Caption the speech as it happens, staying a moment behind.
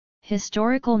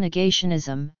Historical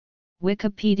negationism,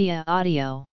 Wikipedia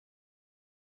audio.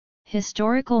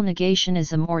 Historical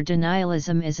negationism or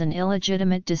denialism is an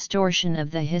illegitimate distortion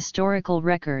of the historical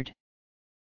record.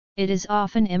 It is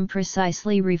often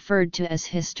imprecisely referred to as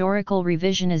historical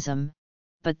revisionism,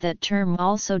 but that term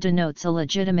also denotes a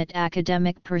legitimate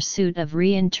academic pursuit of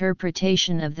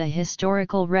reinterpretation of the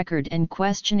historical record and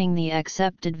questioning the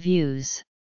accepted views.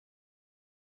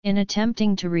 In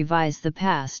attempting to revise the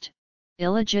past,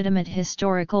 illegitimate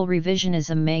historical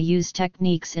revisionism may use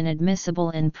techniques inadmissible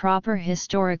in proper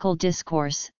historical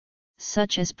discourse,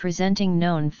 such as presenting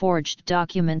known forged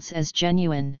documents as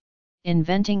genuine,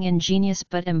 inventing ingenious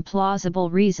but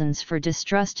implausible reasons for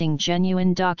distrusting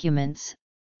genuine documents,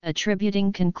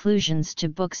 attributing conclusions to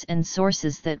books and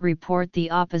sources that report the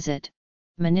opposite,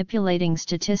 manipulating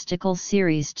statistical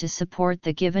series to support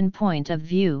the given point of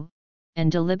view,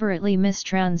 and deliberately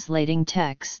mistranslating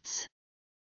texts.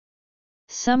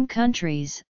 Some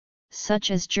countries,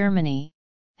 such as Germany,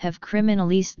 have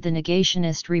criminalized the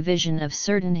negationist revision of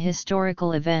certain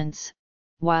historical events,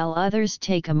 while others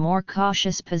take a more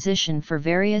cautious position for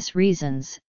various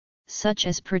reasons, such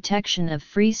as protection of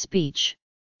free speech.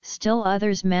 Still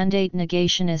others mandate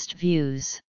negationist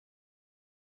views.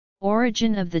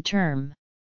 Origin of the term.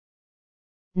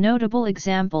 Notable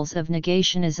examples of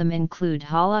negationism include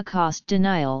Holocaust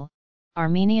denial,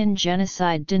 Armenian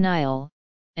genocide denial,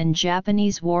 and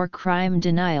Japanese war crime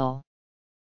denial.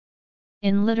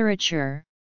 In literature,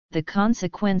 the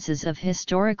consequences of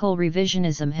historical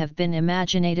revisionism have been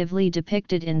imaginatively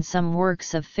depicted in some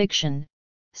works of fiction,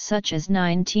 such as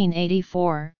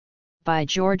 1984, by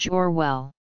George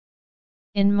Orwell.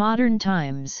 In modern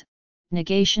times,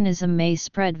 negationism may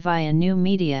spread via new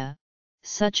media,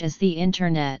 such as the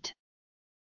Internet.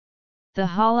 The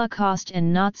Holocaust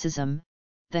and Nazism.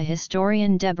 The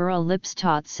historian Deborah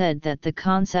Lipstadt said that the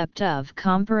concept of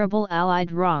comparable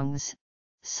Allied wrongs,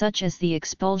 such as the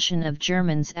expulsion of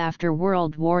Germans after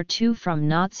World War II from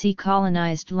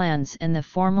Nazi-colonized lands and the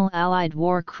formal Allied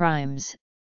war crimes,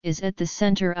 is at the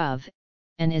center of,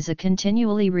 and is a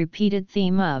continually repeated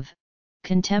theme of,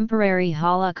 contemporary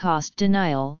Holocaust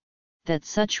denial, that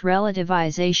such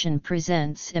relativization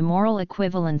presents immoral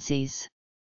equivalencies.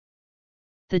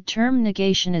 The term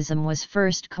negationism was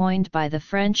first coined by the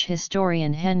French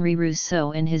historian Henri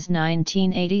Rousseau in his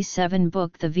 1987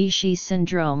 book The Vichy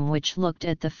Syndrome, which looked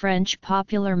at the French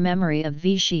popular memory of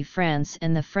Vichy France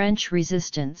and the French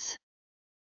resistance.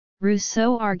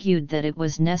 Rousseau argued that it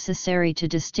was necessary to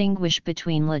distinguish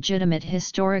between legitimate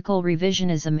historical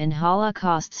revisionism in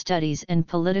Holocaust studies and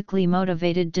politically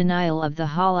motivated denial of the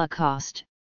Holocaust,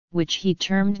 which he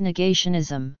termed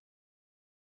negationism.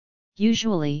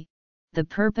 Usually, the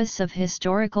purpose of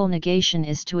historical negation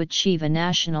is to achieve a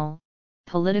national,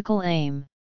 political aim,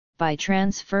 by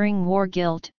transferring war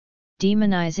guilt,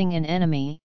 demonizing an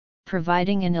enemy,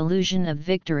 providing an illusion of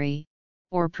victory,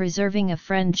 or preserving a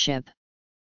friendship.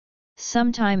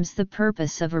 Sometimes the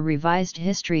purpose of a revised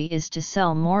history is to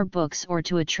sell more books or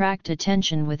to attract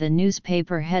attention with a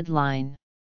newspaper headline.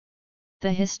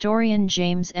 The historian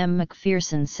James M.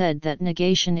 McPherson said that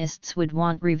negationists would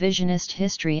want revisionist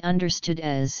history understood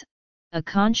as a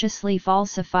consciously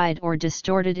falsified or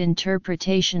distorted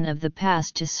interpretation of the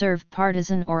past to serve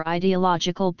partisan or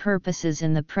ideological purposes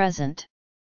in the present.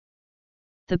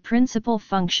 The principal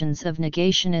functions of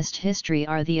negationist history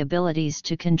are the abilities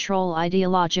to control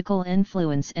ideological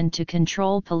influence and to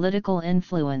control political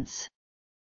influence.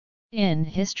 In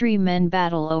History Men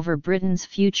Battle Over Britain's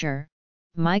Future,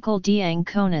 Michael D.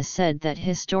 Ancona said that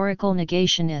historical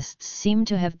negationists seem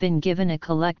to have been given a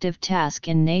collective task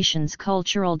in nations'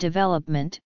 cultural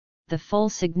development, the full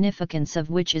significance of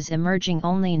which is emerging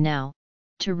only now,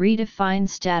 to redefine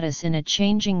status in a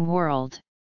changing world.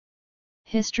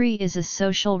 History is a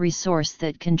social resource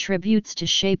that contributes to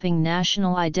shaping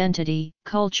national identity,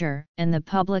 culture, and the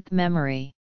public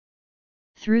memory.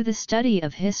 Through the study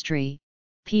of history,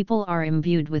 people are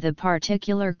imbued with a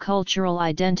particular cultural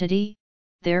identity.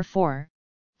 Therefore,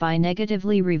 by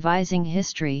negatively revising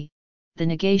history, the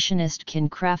negationist can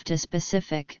craft a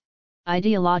specific,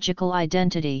 ideological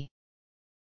identity.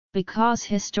 Because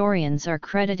historians are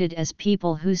credited as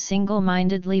people who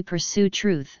single-mindedly pursue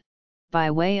truth, by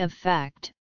way of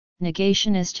fact,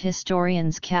 negationist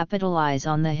historians capitalize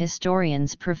on the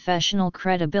historian's professional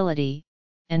credibility,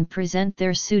 and present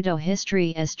their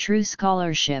pseudo-history as true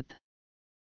scholarship.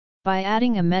 By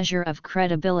adding a measure of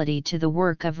credibility to the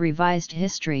work of revised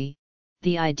history,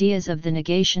 the ideas of the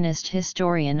negationist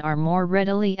historian are more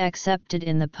readily accepted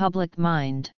in the public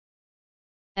mind.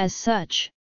 As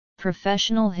such,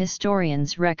 Professional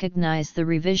historians recognize the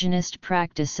revisionist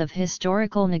practice of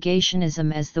historical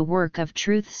negationism as the work of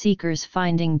truth seekers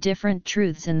finding different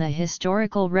truths in the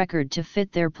historical record to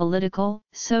fit their political,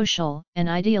 social, and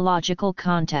ideological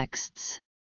contexts.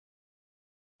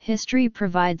 History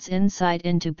provides insight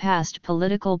into past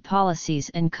political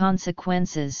policies and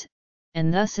consequences,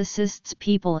 and thus assists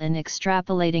people in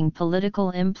extrapolating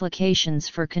political implications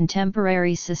for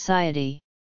contemporary society.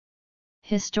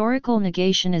 Historical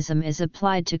negationism is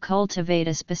applied to cultivate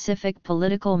a specific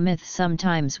political myth,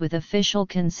 sometimes with official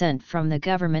consent from the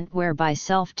government, whereby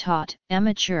self-taught,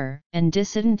 amateur, and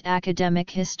dissident academic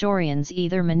historians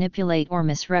either manipulate or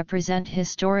misrepresent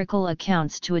historical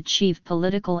accounts to achieve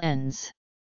political ends.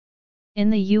 In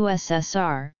the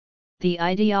USSR, the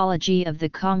ideology of the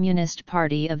Communist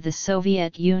Party of the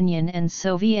Soviet Union and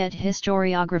Soviet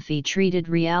historiography treated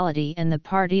reality and the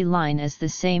party line as the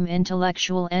same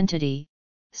intellectual entity.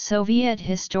 Soviet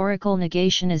historical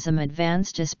negationism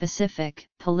advanced a specific,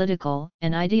 political,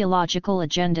 and ideological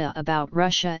agenda about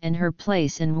Russia and her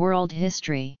place in world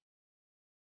history.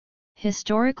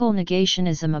 Historical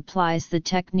negationism applies the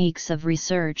techniques of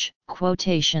research,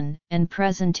 quotation, and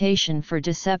presentation for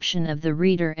deception of the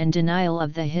reader and denial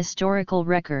of the historical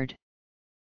record.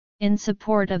 In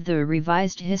support of the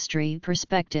revised history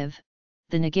perspective,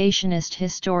 the negationist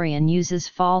historian uses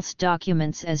false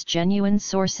documents as genuine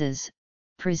sources,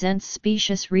 presents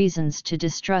specious reasons to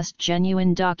distrust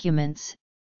genuine documents,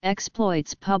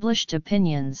 exploits published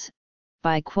opinions,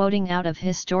 by quoting out of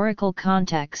historical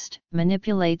context,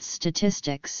 manipulates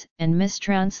statistics, and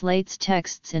mistranslates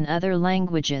texts in other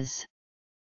languages.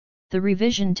 The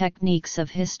revision techniques of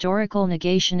historical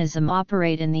negationism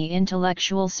operate in the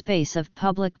intellectual space of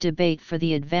public debate for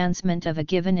the advancement of a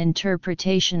given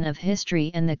interpretation of history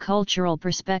and the cultural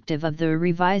perspective of the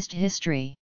revised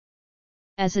history.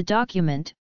 As a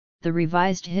document, the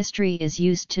revised history is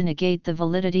used to negate the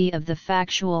validity of the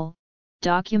factual,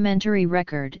 documentary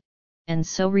record, and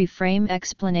so reframe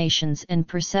explanations and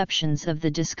perceptions of the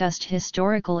discussed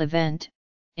historical event,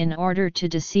 in order to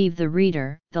deceive the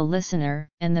reader, the listener,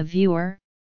 and the viewer.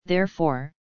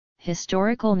 Therefore,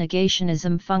 historical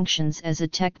negationism functions as a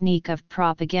technique of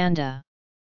propaganda.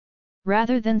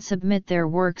 Rather than submit their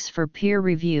works for peer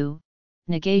review,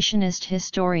 negationist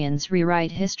historians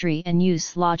rewrite history and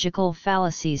use logical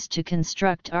fallacies to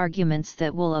construct arguments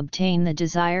that will obtain the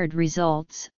desired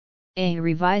results, a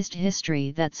revised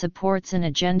history that supports an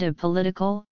agenda,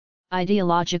 political,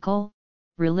 ideological,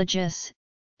 religious,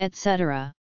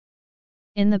 etc.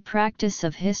 In the practice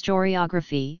of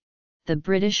historiography, the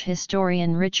British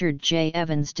historian Richard J.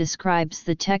 Evans describes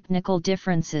the technical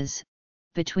differences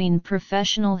between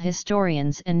professional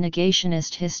historians and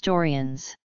negationist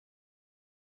historians.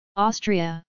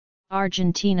 Austria,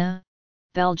 Argentina,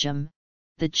 Belgium,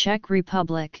 the Czech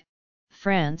Republic,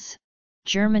 France,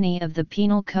 Germany of the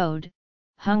Penal Code,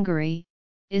 Hungary,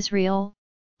 Israel,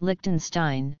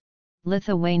 Liechtenstein,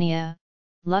 Lithuania,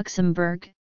 Luxembourg,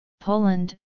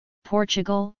 Poland,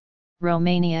 Portugal,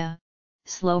 Romania,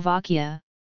 Slovakia,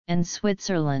 and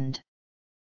Switzerland.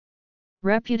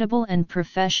 Reputable and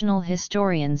professional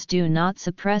historians do not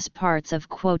suppress parts of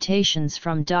quotations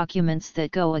from documents that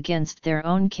go against their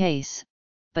own case,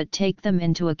 but take them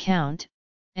into account,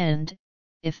 and,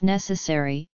 if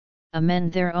necessary,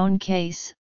 amend their own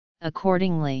case,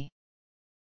 accordingly.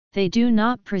 They do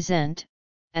not present,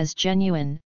 as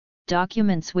genuine,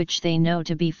 documents which they know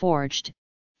to be forged,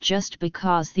 just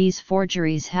because these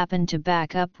forgeries happen to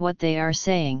back up what they are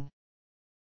saying.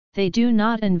 They do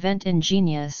not invent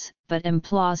ingenious, but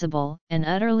implausible and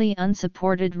utterly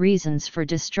unsupported reasons for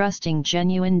distrusting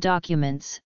genuine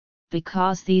documents,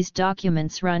 because these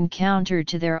documents run counter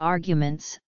to their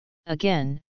arguments.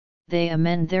 Again, they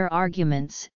amend their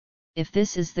arguments, if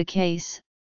this is the case,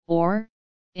 or,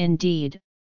 indeed,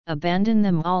 abandon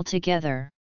them altogether.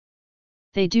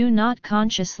 They do not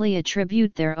consciously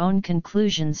attribute their own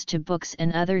conclusions to books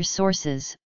and other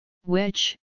sources,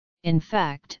 which, in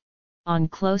fact, on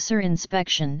closer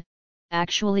inspection,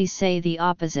 actually say the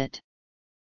opposite.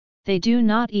 They do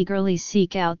not eagerly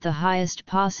seek out the highest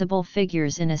possible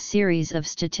figures in a series of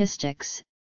statistics,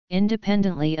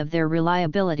 independently of their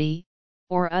reliability,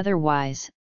 or otherwise,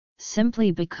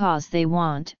 simply because they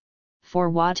want, for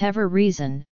whatever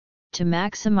reason, to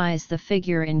maximize the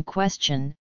figure in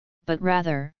question, but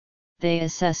rather, they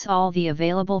assess all the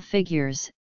available figures,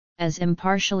 as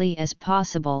impartially as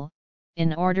possible,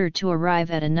 in order to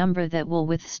arrive at a number that will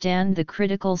withstand the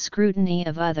critical scrutiny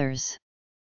of others.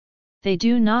 They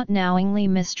do not knowingly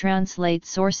mistranslate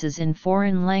sources in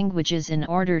foreign languages in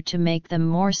order to make them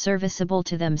more serviceable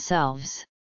to themselves.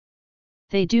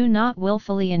 They do not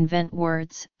willfully invent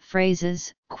words,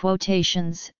 phrases,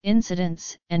 quotations,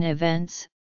 incidents, and events,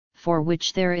 for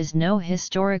which there is no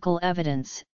historical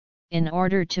evidence, in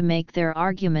order to make their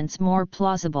arguments more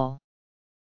plausible.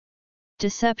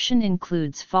 Deception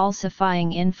includes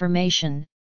falsifying information,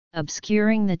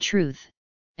 obscuring the truth,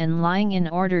 and lying in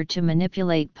order to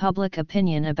manipulate public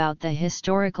opinion about the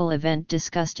historical event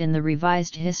discussed in the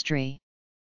revised history.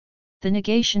 The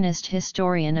negationist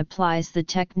historian applies the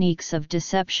techniques of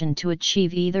deception to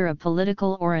achieve either a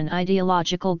political or an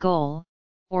ideological goal,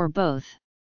 or both.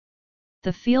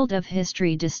 The field of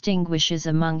history distinguishes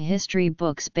among history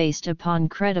books based upon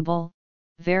credible,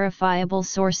 verifiable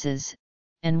sources,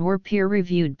 and were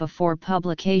peer-reviewed before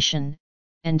publication,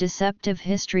 and deceptive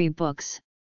history books,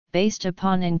 based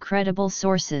upon incredible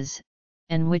sources,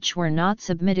 and which were not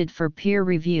submitted for peer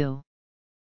review.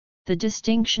 The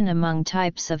distinction among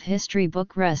types of history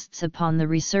book rests upon the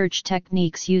research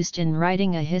techniques used in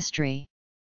writing a history.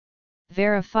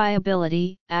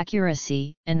 Verifiability,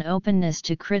 accuracy, and openness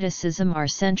to criticism are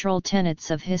central tenets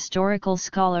of historical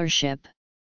scholarship.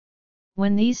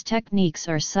 When these techniques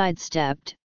are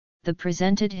sidestepped, the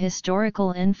presented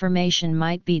historical information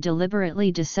might be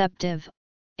deliberately deceptive.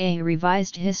 A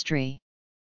revised history.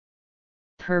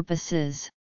 Purposes.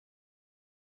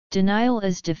 Denial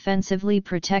is defensively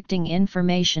protecting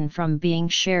information from being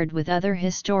shared with other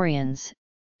historians,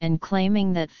 and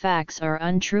claiming that facts are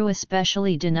untrue,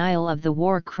 especially denial of the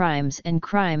war crimes and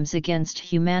crimes against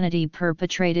humanity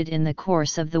perpetrated in the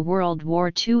course of the World War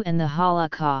II and the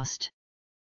Holocaust.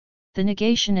 The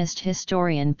negationist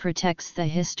historian protects the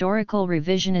historical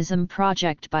revisionism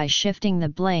project by shifting the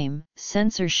blame,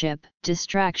 censorship,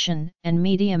 distraction, and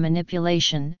media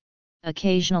manipulation.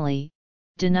 Occasionally,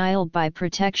 denial by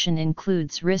protection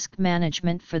includes risk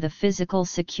management for the physical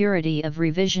security of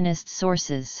revisionist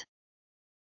sources.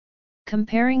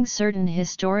 Comparing certain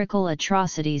historical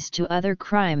atrocities to other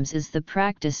crimes is the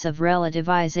practice of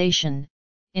relativization,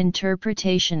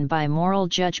 interpretation by moral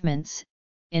judgments,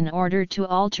 in order to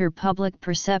alter public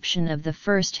perception of the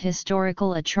first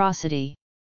historical atrocity.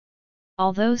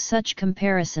 Although such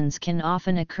comparisons can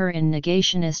often occur in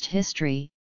negationist history,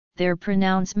 their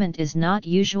pronouncement is not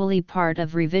usually part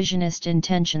of revisionist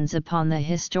intentions upon the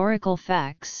historical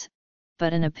facts,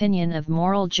 but an opinion of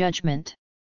moral judgment.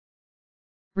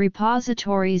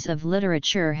 Repositories of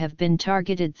literature have been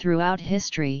targeted throughout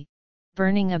history,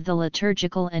 burning of the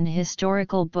liturgical and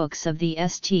historical books of the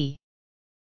St.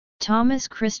 Thomas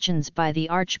Christians by the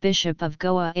Archbishop of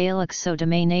Goa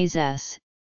Alexodomanes,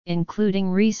 including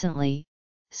recently,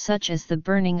 such as the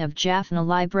burning of Jaffna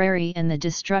Library and the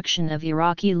destruction of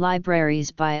Iraqi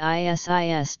libraries by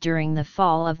ISIS during the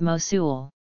fall of Mosul.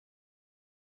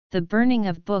 The burning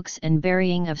of books and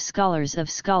burying of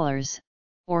scholars,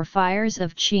 or fires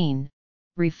of Qin,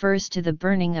 refers to the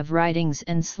burning of writings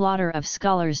and slaughter of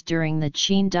scholars during the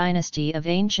Qin dynasty of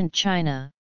ancient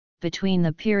China, between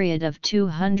the period of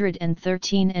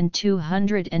 213 and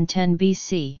 210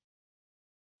 BC.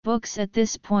 Books at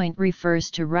this point refers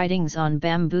to writings on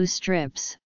bamboo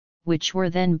strips, which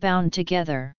were then bound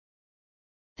together.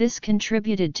 This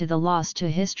contributed to the loss to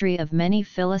history of many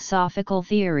philosophical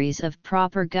theories of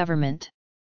proper government.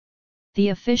 The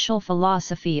official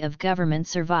philosophy of government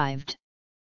survived.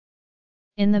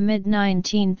 In the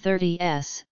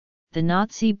mid-1930s, the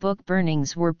Nazi book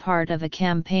burnings were part of a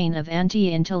campaign of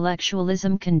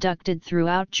anti-intellectualism conducted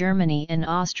throughout Germany and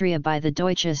Austria by the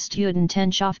Deutsche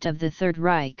Studentenschaft of the Third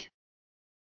Reich.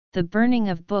 The burning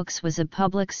of books was a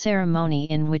public ceremony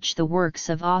in which the works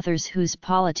of authors whose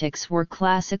politics were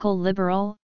classical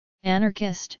liberal,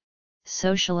 anarchist,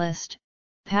 socialist,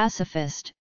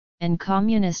 pacifist, and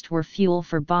communist were fuel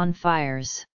for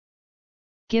bonfires.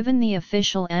 Given the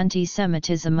official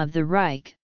anti-Semitism of the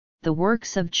Reich, the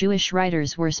works of Jewish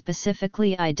writers were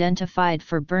specifically identified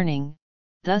for burning,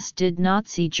 thus did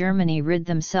Nazi Germany rid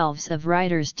themselves of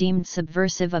writers deemed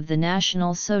subversive of the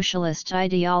National Socialist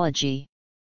ideology.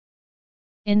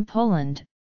 In Poland,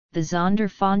 the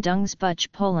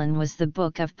Sonderfahndungsbuch Polen was the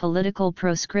book of political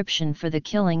proscription for the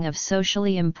killing of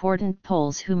socially important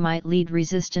Poles who might lead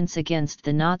resistance against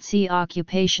the Nazi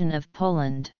occupation of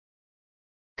Poland.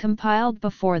 Compiled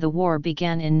before the war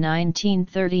began in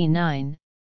 1939,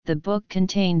 the book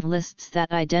contained lists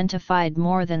that identified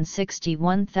more than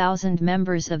 61,000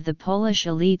 members of the Polish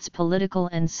elites, political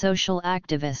and social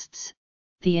activists,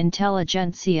 the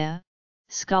intelligentsia,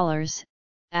 scholars,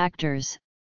 actors,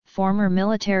 former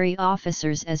military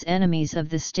officers as enemies of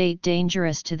the state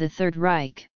dangerous to the Third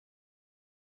Reich.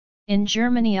 In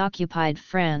Germany-occupied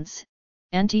France,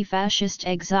 anti-fascist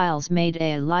exiles made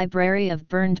a library of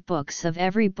burned books of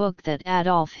every book that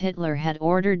Adolf Hitler had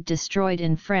ordered destroyed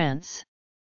in France.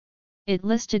 It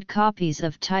listed copies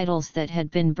of titles that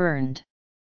had been burned.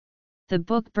 The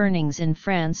book burnings in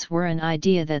France were an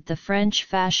idea that the French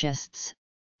fascists,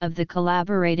 of the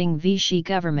collaborating Vichy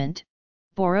government,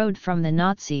 borrowed from the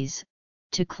Nazis,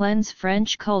 to cleanse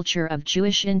French culture of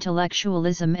Jewish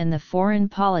intellectualism and the foreign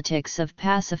politics of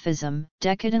pacifism,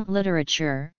 decadent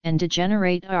literature, and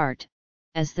degenerate art,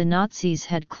 as the Nazis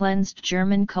had cleansed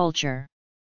German culture.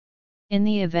 In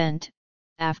the event,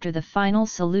 after the final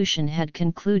solution had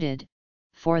concluded,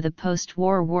 for the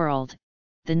post-war world,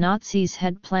 the Nazis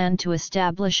had planned to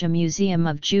establish a museum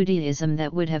of Judaism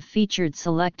that would have featured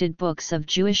selected books of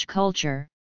Jewish culture,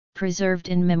 preserved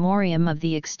in memoriam of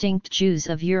the extinct Jews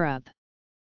of Europe.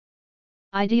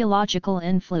 Ideological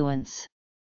influence.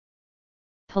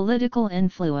 Political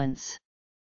influence.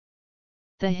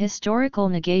 The historical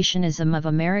negationism of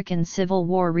American Civil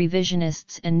War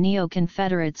revisionists and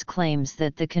neo-Confederates claims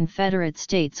that the Confederate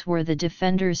States were the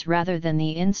defenders rather than the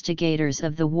instigators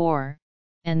of the war,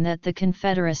 and that the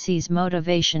Confederacy's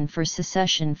motivation for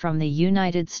secession from the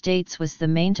United States was the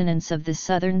maintenance of the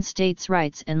Southern states'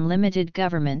 rights and limited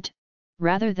government,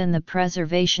 rather than the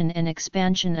preservation and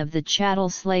expansion of the chattel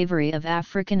slavery of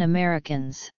African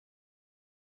Americans.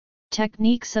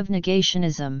 Techniques of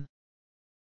negationism.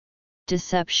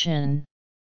 Deception,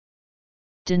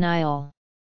 denial,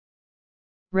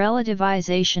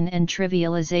 relativization and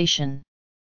trivialization.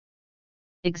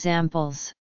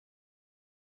 Examples.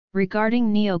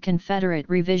 Regarding neo-Confederate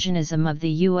revisionism of the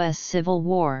U.S. Civil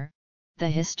War, the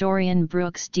historian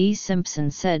Brooks D.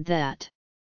 Simpson said that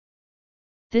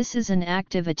this is an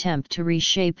active attempt to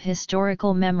reshape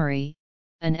historical memory,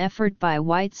 an effort by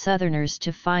white Southerners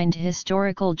to find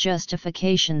historical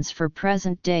justifications for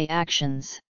present-day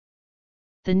actions.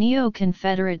 The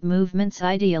neo-Confederate movement's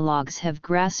ideologues have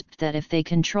grasped that if they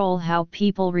control how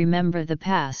people remember the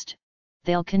past,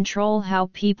 they'll control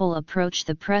how people approach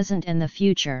the present and the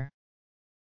future.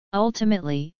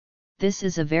 Ultimately, this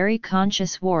is a very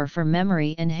conscious war for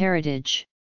memory and heritage.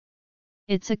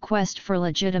 It's a quest for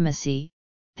legitimacy,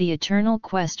 the eternal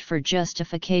quest for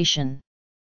justification.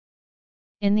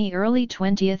 In the early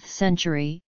 20th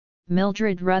century,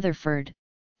 Mildred Rutherford,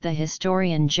 the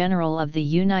historian general of the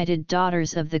United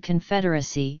Daughters of the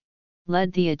Confederacy,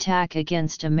 led the attack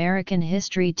against American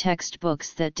history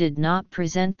textbooks that did not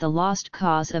present the lost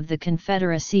cause of the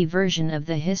Confederacy version of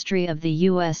the history of the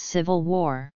U.S. Civil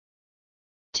War.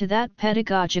 To that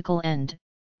pedagogical end,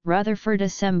 Rutherford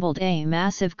assembled a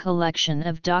massive collection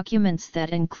of documents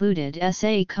that included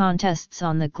essay contests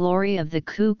on the glory of the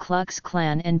Ku Klux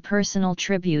Klan and personal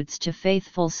tributes to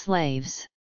faithful slaves.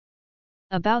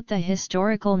 About the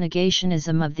historical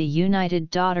negationism of the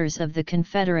United Daughters of the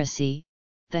Confederacy,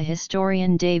 the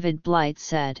historian David Blight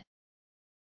said,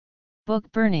 "Book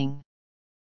burning.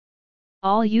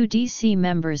 All UDC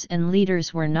members and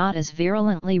leaders were not as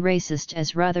virulently racist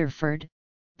as Rutherford,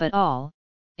 but all,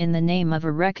 in the name of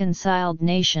a reconciled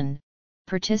nation,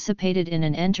 participated in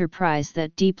an enterprise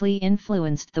that deeply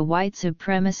influenced the white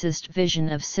supremacist vision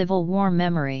of Civil War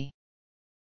memory.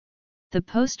 The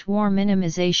post-war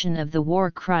minimization of the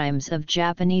war crimes of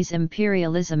Japanese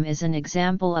imperialism is an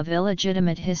example of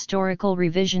illegitimate historical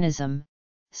revisionism.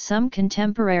 Some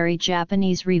contemporary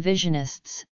Japanese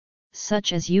revisionists,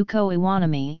 such as Yuko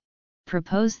Iwanami,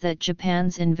 propose that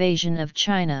Japan's invasion of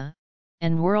China,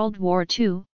 and World War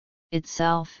II,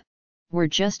 itself, were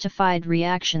justified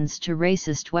reactions to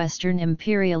racist Western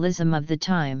imperialism of the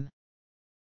time.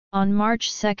 On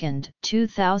March 2,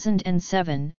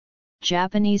 2007,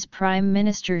 Japanese Prime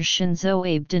Minister Shinzo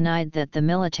Abe denied that the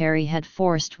military had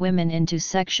forced women into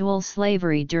sexual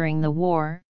slavery during the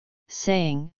war,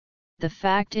 saying, "The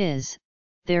fact is,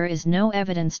 there is no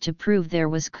evidence to prove there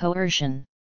was coercion."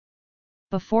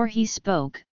 Before he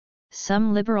spoke,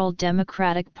 some Liberal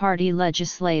Democratic Party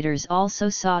legislators also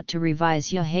sought to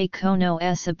revise Yohei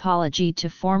Kono's apology to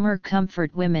former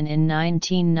comfort women in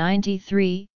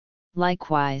 1993.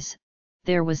 Likewise,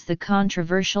 there was the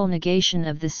controversial negation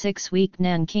of the 6-week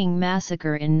Nanking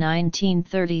Massacre in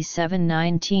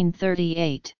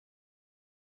 1937–1938.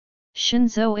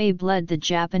 Shinzo Abe led the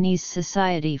Japanese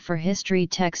Society for History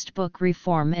textbook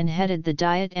reform and headed the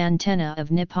Diet Antenna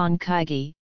of Nippon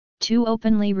Kaigi, two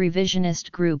openly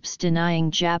revisionist groups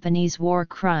denying Japanese war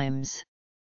crimes.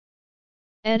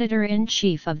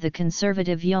 Editor-in-chief of the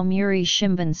conservative Yomiuri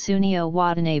Shimbun Sunio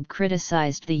Watanabe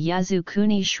criticized the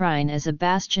Yasukuni Shrine as a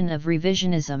bastion of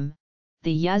revisionism.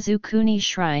 The Yasukuni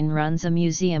Shrine runs a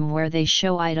museum where they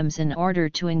show items in order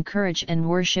to encourage and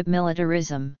worship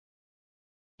militarism.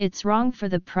 It's wrong for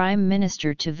the Prime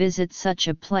Minister to visit such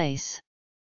a place.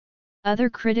 Other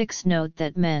critics note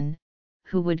that men,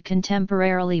 who would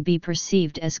contemporarily be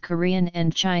perceived as Korean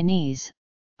and Chinese,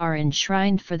 are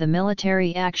enshrined for the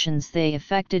military actions they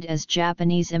effected as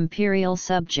Japanese imperial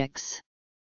subjects.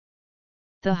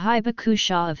 The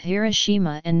Hibakusha of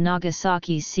Hiroshima and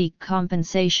Nagasaki seek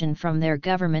compensation from their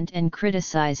government and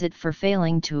criticize it for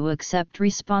failing to accept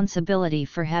responsibility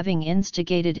for having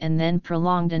instigated and then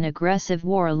prolonged an aggressive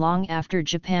war long after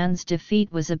Japan's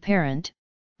defeat was apparent,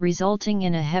 resulting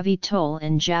in a heavy toll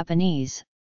in Japanese,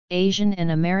 Asian and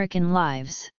American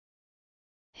lives.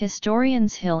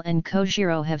 Historians Hill and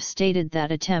Kojiro have stated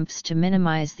that attempts to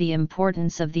minimize the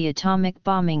importance of the atomic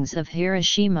bombings of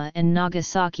Hiroshima and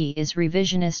Nagasaki is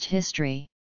revisionist history.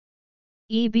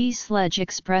 E.B. Sledge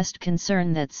expressed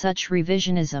concern that such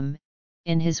revisionism,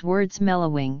 in his words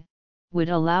mellowing, would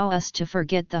allow us to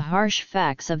forget the harsh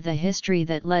facts of the history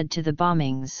that led to the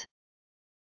bombings.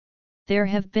 There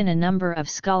have been a number of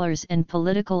scholars and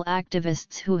political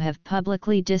activists who have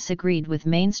publicly disagreed with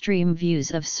mainstream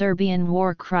views of Serbian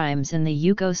war crimes in the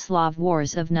Yugoslav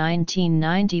wars of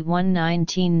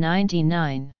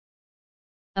 1991–1999.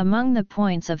 Among the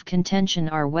points of contention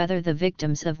are whether the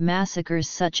victims of massacres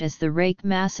such as the Rake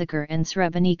massacre and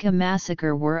Srebrenica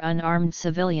massacre were unarmed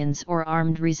civilians or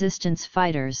armed resistance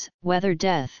fighters, whether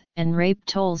death and rape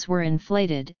tolls were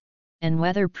inflated, and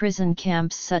whether prison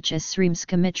camps such as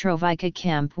Sremska Mitrovica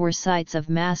camp were sites of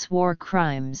mass war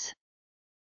crimes.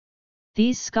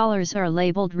 These scholars are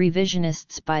labeled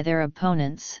revisionists by their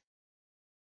opponents.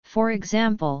 For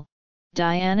example,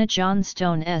 Diana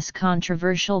Johnstone's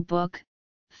controversial book,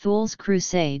 Fool's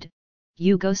Crusade,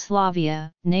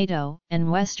 Yugoslavia, NATO,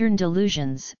 and Western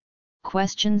Delusions,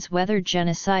 questions whether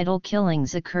genocidal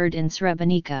killings occurred in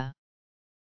Srebrenica.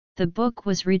 The book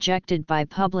was rejected by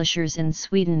publishers in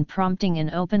Sweden, prompting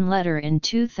an open letter in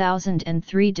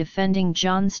 2003 defending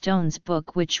Johnstone's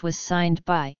book, which was signed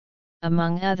by,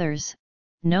 among others,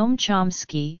 Noam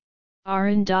Chomsky,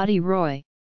 Arundhati Roy,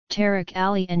 Tariq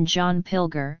Ali and John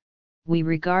Pilger. We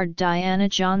regard Diana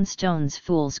Johnstone's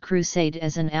Fool's Crusade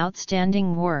as an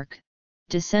outstanding work,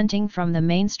 dissenting from the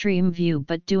mainstream view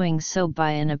but doing so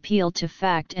by an appeal to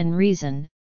fact and reason,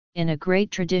 in a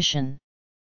great tradition.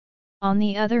 On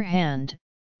the other hand,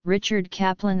 Richard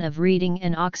Kaplan of Reading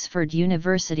and Oxford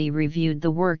University reviewed the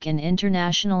work in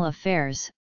International Affairs,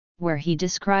 where he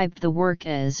described the work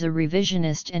as a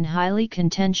revisionist and highly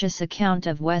contentious account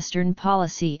of Western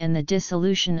policy and the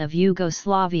dissolution of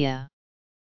Yugoslavia.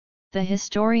 The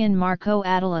historian Marko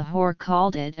Adalahor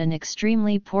called it an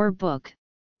extremely poor book,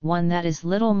 one that is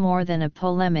little more than a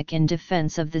polemic in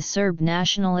defense of the Serb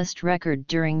nationalist record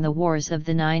during the wars of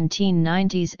the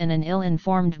 1990s, and an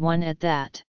ill-informed one at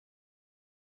that.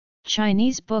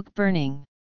 Chinese book burning.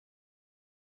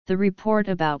 The report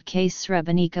about Case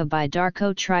Srebrenica by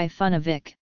Darko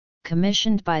Trifunovic,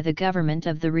 commissioned by the government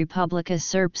of the Republika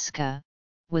Srpska,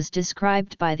 was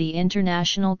described by the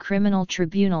International Criminal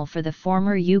Tribunal for the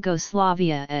former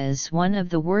Yugoslavia as one of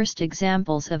the worst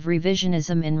examples of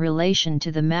revisionism in relation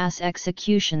to the mass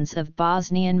executions of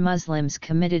Bosnian Muslims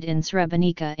committed in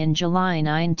Srebrenica in July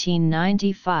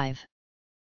 1995.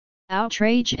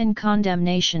 Outrage and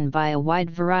condemnation by a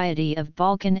wide variety of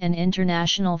Balkan and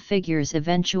international figures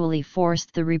eventually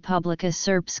forced the Republika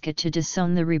Srpska to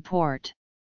disown the report.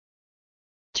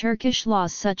 Turkish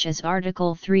laws such as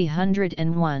Article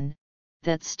 301,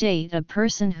 that state a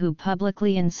person who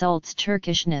publicly insults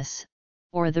Turkishness,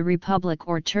 or the Republic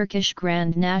or Turkish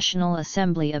Grand National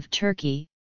Assembly of Turkey,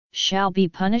 shall be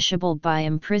punishable by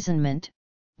imprisonment,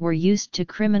 were used to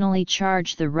criminally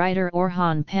charge the writer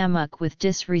Orhan Pamuk with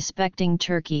disrespecting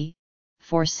Turkey,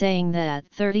 for saying that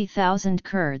 30,000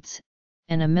 Kurds,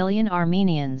 and 1 million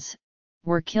Armenians,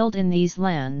 were killed in these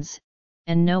lands,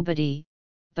 and nobody,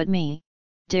 but me,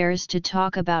 dares to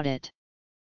talk about it.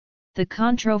 The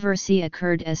controversy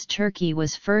occurred as Turkey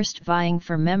was first vying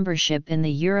for membership in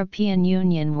the European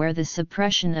Union, where the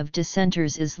suppression of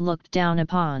dissenters is looked down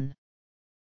upon.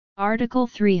 Article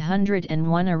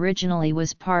 301 originally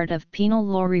was part of penal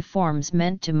law reforms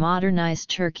meant to modernize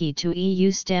Turkey to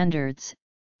EU standards,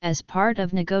 as part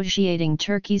of negotiating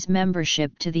Turkey's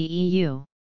membership to the EU.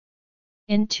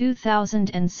 In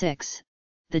 2006,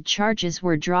 the charges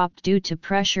were dropped due to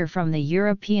pressure from the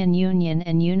European Union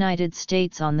and United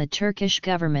States on the Turkish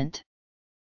government.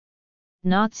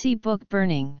 Nazi book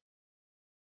burning.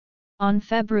 On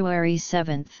February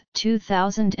 7,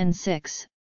 2006,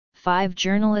 5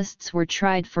 journalists were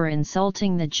tried for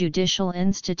insulting the judicial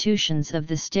institutions of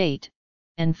the state,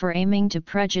 and for aiming to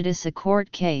prejudice a court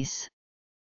case.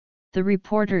 The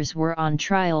reporters were on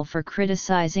trial for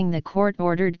criticizing the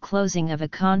court-ordered closing of a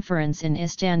conference in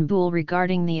Istanbul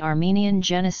regarding the Armenian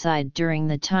genocide during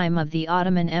the time of the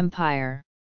Ottoman Empire.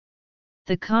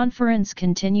 The conference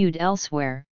continued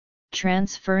elsewhere,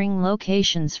 transferring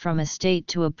locations from a state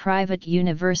to a private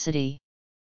university.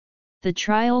 The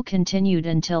trial continued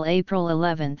until April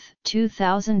 11,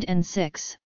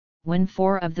 2006, when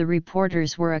 4 of the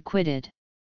reporters were acquitted.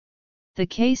 The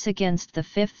case against the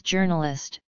 5th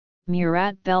journalist,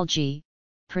 Murat Belge,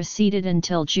 proceeded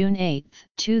until June 8,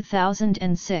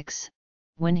 2006,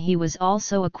 when he was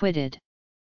also acquitted.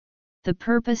 The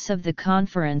purpose of the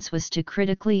conference was to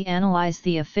critically analyze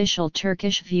the official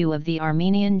Turkish view of the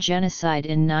Armenian genocide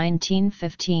in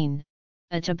 1915,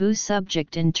 a taboo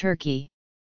subject in Turkey.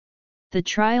 The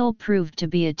trial proved to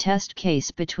be a test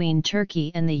case between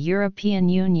Turkey and the European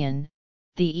Union.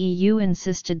 The EU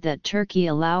insisted that Turkey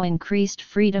allow increased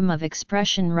freedom of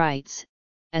expression rights,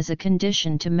 as a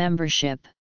condition to membership.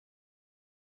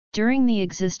 During the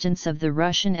existence of the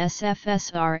Russian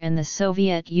SFSR and the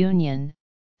Soviet Union,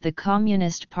 the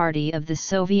Communist Party of the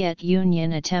Soviet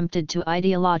Union attempted to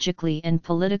ideologically and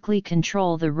politically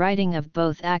control the writing of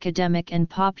both academic and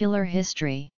popular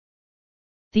history.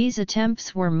 These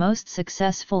attempts were most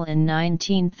successful in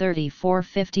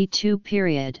 1934–52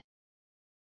 period.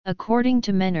 According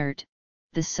to Menard,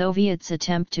 the Soviets'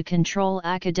 attempt to control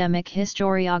academic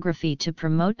historiography to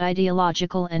promote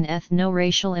ideological and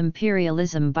ethno-racial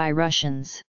imperialism by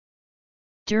Russians.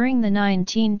 During the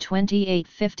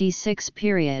 1928–56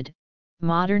 period,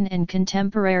 modern and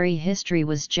contemporary history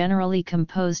was generally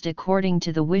composed according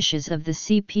to the wishes of the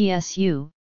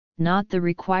CPSU, not the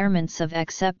requirements of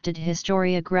accepted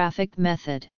historiographic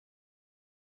method.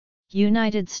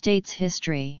 United States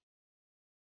history.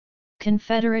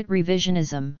 Confederate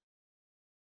revisionism.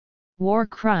 War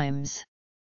crimes.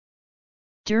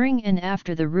 During and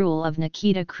after the rule of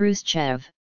Nikita Khrushchev,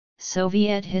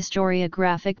 Soviet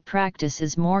historiographic practice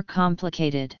is more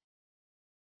complicated.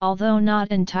 Although not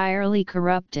entirely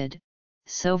corrupted,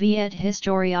 Soviet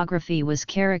historiography was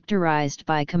characterized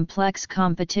by complex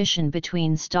competition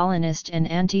between Stalinist and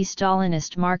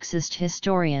anti-Stalinist Marxist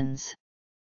historians.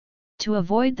 To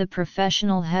avoid the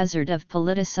professional hazard of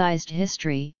politicized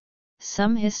history,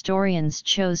 some historians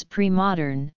chose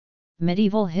pre-modern,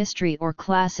 medieval history or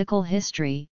classical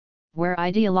history, where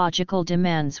ideological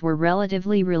demands were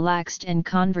relatively relaxed and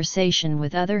conversation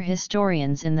with other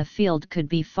historians in the field could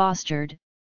be fostered.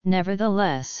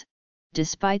 Nevertheless,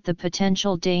 despite the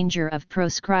potential danger of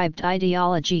proscribed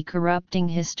ideology corrupting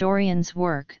historians'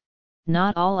 work,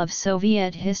 not all of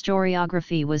Soviet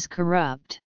historiography was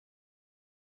corrupt.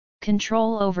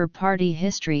 Control over party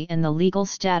history and the legal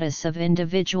status of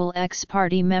individual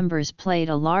ex-party members played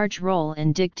a large role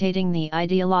in dictating the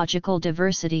ideological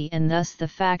diversity and thus the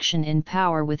faction in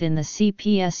power within the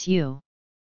CPSU.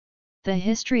 The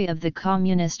history of the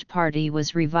Communist Party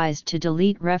was revised to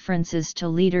delete references to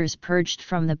leaders purged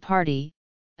from the party,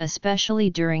 especially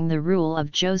during the rule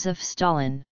of Joseph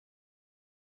Stalin.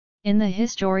 In the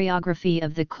historiography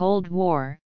of the Cold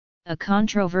War, a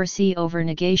controversy over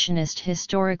negationist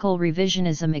historical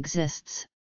revisionism exists,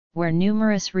 where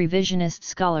numerous revisionist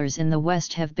scholars in the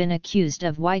West have been accused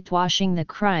of whitewashing the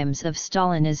crimes of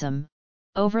Stalinism,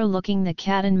 overlooking the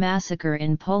Katyn massacre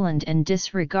in Poland and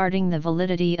disregarding the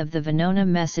validity of the Venona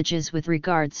messages with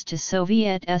regards to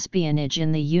Soviet espionage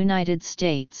in the United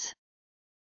States.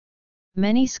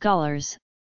 Many scholars,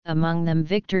 among them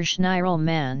Victor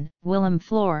Schnirelman, Willem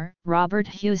Floor, Robert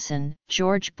Hewson,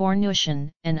 George Bornushin,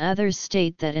 and others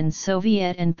state that in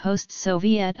Soviet and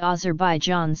post-Soviet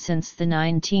Azerbaijan since the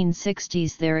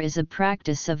 1960s there is a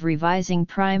practice of revising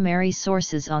primary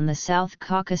sources on the South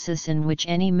Caucasus in which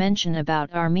any mention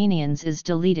about Armenians is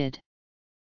deleted.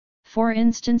 For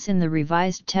instance, in the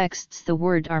revised texts the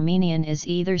word Armenian is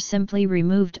either simply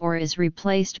removed or is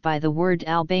replaced by the word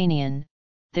Albanian.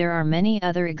 There are many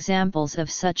other examples of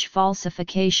such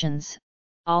falsifications,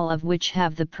 all of which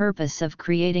have the purpose of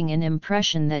creating an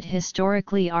impression that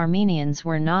historically Armenians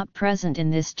were not present in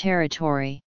this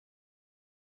territory.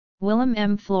 Willem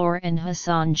M. Floor and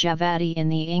Hassan Javadi in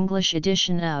the English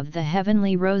edition of The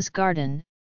Heavenly Rose Garden,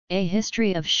 A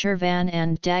History of Shirvan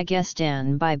and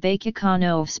Dagestan by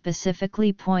Bakikhanov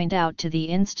specifically point out to the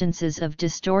instances of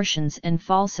distortions and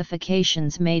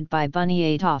falsifications made by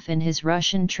Bunyatov in his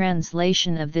Russian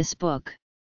translation of this book.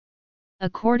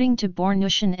 According to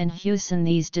Bornushin and Hewson,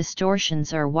 these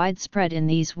distortions are widespread in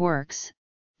these works.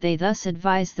 They thus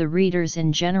advise the readers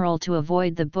in general to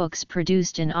avoid the books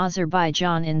produced in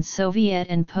Azerbaijan in Soviet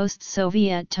and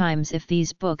post-Soviet times if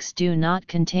these books do not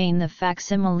contain the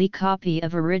facsimile copy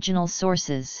of original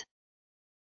sources.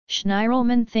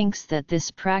 Schnirelman thinks that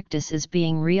this practice is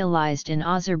being realized in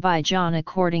Azerbaijan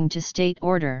according to state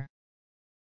order.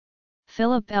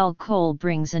 Philip L. Cole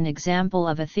brings an example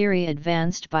of a theory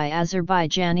advanced by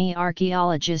Azerbaijani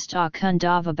archaeologist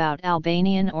Akundov about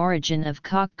Albanian origin of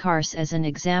Kars as an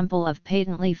example of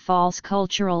patently false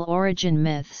cultural origin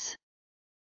myths.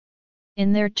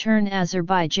 In their turn,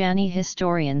 Azerbaijani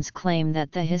historians claim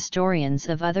that the historians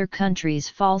of other countries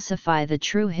falsify the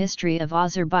true history of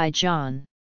Azerbaijan.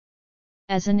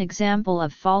 As an example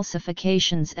of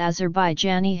falsifications,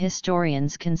 Azerbaijani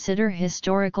historians consider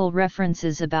historical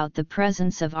references about the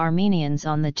presence of Armenians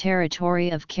on the territory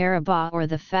of Karabakh, or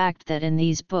the fact that in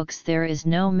these books there is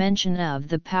no mention of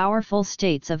the powerful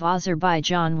states of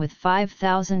Azerbaijan with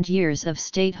 5,000 years of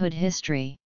statehood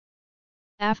history.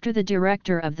 After the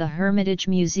director of the Hermitage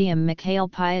Museum Mikhail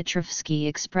Piotrowski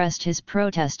expressed his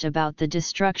protest about the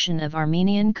destruction of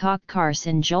Armenian Kars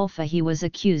in Julfa, he was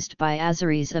accused by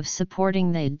Azeris of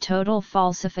supporting the total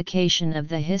falsification of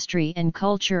the history and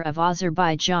culture of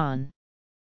Azerbaijan.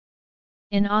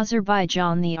 In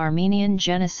Azerbaijan, the Armenian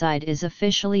genocide is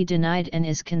officially denied and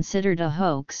is considered a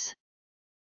hoax.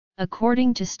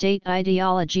 According to state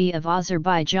ideology of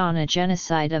Azerbaijan, a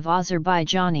genocide of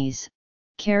Azerbaijanis,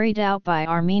 carried out by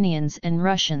Armenians and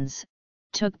Russians,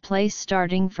 took place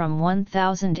starting from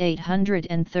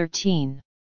 1813.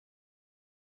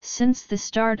 Since the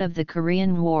start of the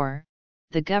Korean War,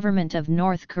 the government of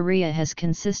North Korea has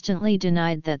consistently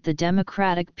denied that the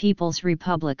Democratic People's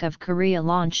Republic of Korea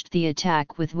launched the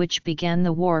attack with which began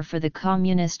the war for the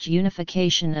communist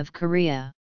unification of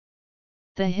Korea.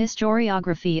 The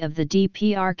historiography of the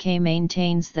DPRK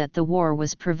maintains that the war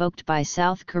was provoked by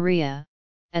South Korea,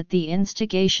 at the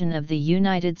instigation of the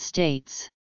United States.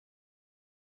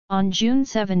 On June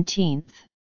 17,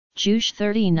 Juche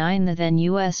 39, the then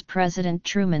U.S. President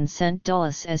Truman sent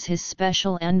Dulles as his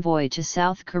special envoy to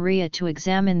South Korea to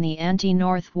examine the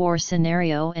anti-North war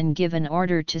scenario and give an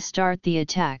order to start the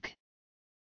attack.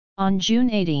 On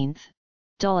June 18,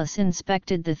 Dulles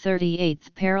inspected the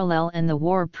 38th parallel and the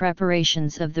war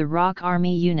preparations of the ROK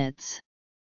Army units.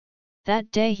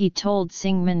 That day he told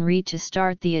Syngman Rhee to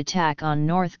start the attack on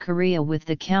North Korea with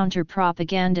the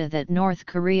counter-propaganda that North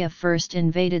Korea first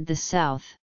invaded the South.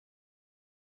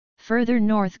 Further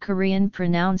North Korean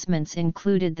pronouncements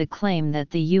included the claim that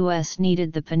the U.S.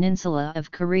 needed the peninsula of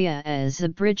Korea as a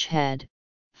bridgehead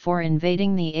for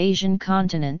invading the Asian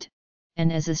continent,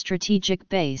 and as a strategic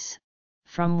base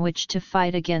from which to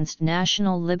fight against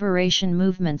national liberation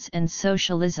movements and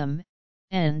socialism,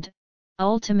 and,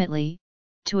 ultimately,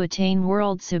 to attain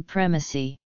world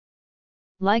supremacy.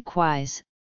 Likewise,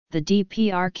 the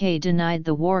DPRK denied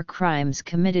the war crimes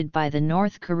committed by the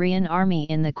North Korean army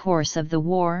in the course of the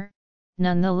war.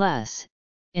 Nonetheless,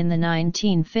 in the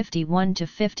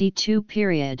 1951–52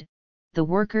 period, the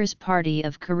Workers' Party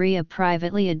of Korea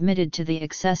privately admitted to the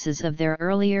excesses of their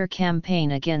earlier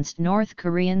campaign against North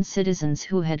Korean citizens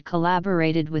who had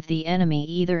collaborated with the enemy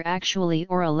either actually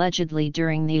or allegedly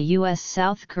during the U.S.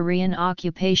 South Korean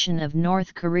occupation of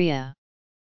North Korea.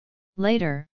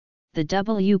 Later, the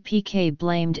WPK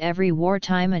blamed every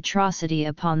wartime atrocity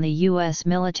upon the U.S.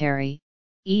 military,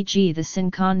 e.g. the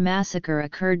Sinkan massacre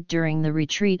occurred during the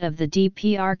retreat of the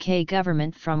DPRK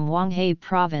government from Hwanghae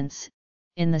Province,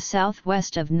 in the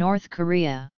southwest of North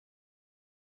Korea.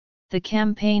 The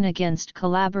campaign against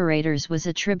collaborators was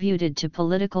attributed to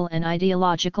political and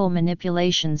ideological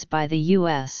manipulations by the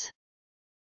U.S.,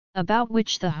 about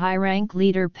which the high-rank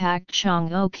leader Pak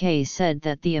Chung-ok said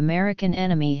that the American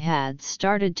enemy had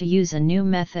started to use a new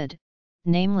method,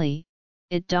 namely,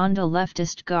 it donned a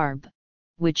leftist garb,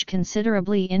 which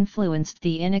considerably influenced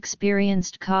the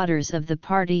inexperienced cadres of the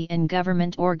party and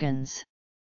government organs.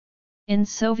 In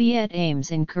Soviet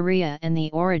Aims in Korea and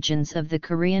the Origins of the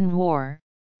Korean War,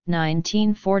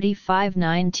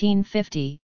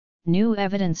 1945–1950, New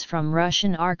Evidence from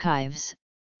Russian Archives,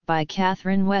 by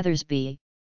Catherine Weathersby,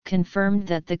 confirmed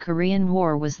that the Korean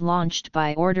War was launched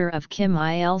by order of Kim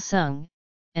Il-sung,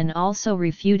 and also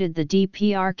refuted the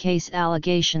DPRK's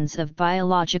allegations of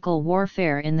biological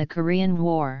warfare in the Korean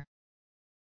War.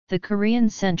 The Korean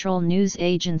Central News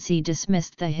Agency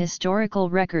dismissed the historical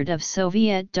record of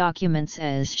Soviet documents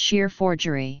as sheer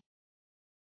forgery.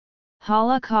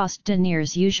 Holocaust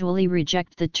deniers usually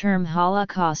reject the term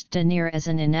Holocaust denier as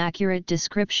an inaccurate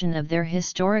description of their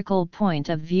historical point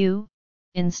of view,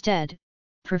 instead,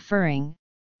 preferring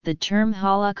the term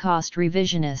Holocaust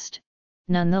revisionist.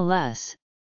 Nonetheless,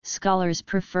 scholars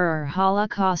prefer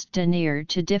Holocaust denier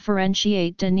to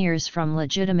differentiate deniers from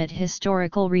legitimate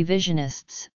historical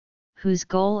revisionists, whose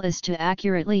goal is to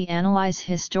accurately analyze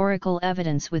historical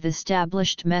evidence with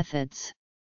established methods.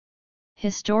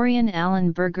 Historian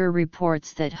Alan Berger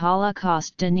reports that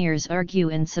Holocaust deniers argue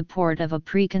in support of a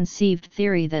preconceived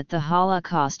theory that the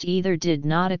Holocaust either did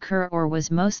not occur or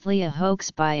was mostly a hoax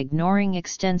by ignoring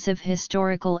extensive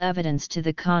historical evidence to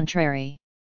the contrary.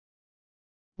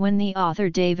 When the author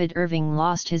David Irving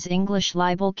lost his English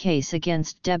libel case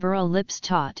against Deborah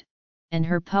Lipstadt and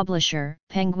her publisher,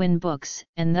 Penguin Books,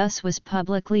 and thus was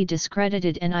publicly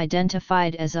discredited and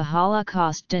identified as a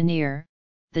Holocaust denier,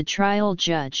 the trial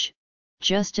judge,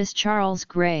 Justice Charles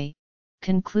Gray,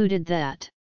 concluded that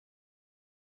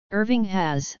Irving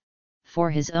has, for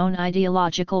his own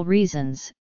ideological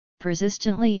reasons,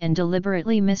 persistently and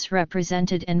deliberately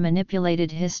misrepresented and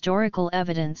manipulated historical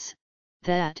evidence,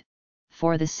 that,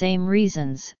 for the same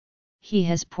reasons, he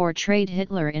has portrayed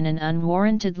Hitler in an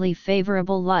unwarrantedly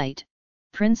favorable light,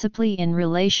 principally in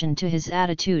relation to his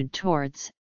attitude towards,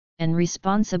 and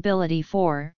responsibility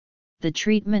for, the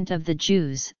treatment of the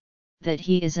Jews, that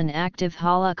he is an active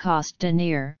Holocaust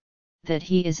denier, that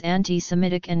he is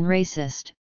anti-Semitic and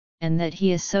racist, and that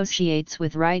he associates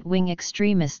with right-wing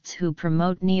extremists who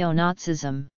promote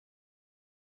neo-Nazism.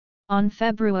 On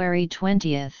February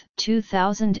 20,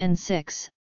 2006,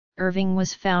 Irving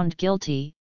was found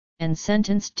guilty, and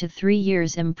sentenced to 3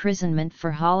 years imprisonment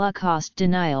for Holocaust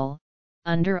denial,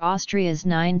 under Austria's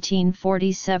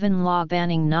 1947 law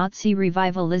banning Nazi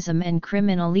revivalism and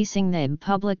criminalizing the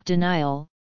public denial,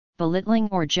 belittling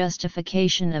or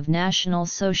justification of National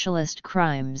Socialist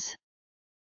crimes.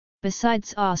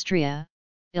 Besides Austria,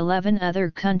 11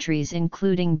 other countries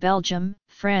including Belgium,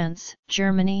 France,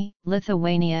 Germany,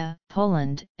 Lithuania,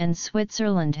 Poland, and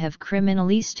Switzerland have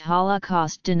criminalized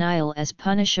Holocaust denial as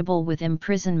punishable with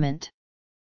imprisonment.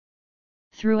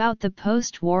 Throughout the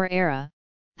post-war era,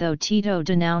 though Tito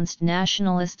denounced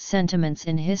nationalist sentiments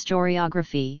in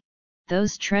historiography,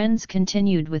 those trends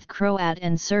continued, with Croat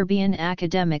and Serbian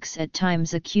academics at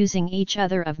times accusing each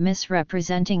other of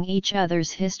misrepresenting each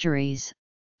other's histories,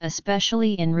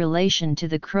 especially in relation to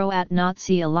the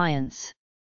Croat-Nazi alliance.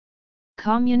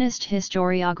 Communist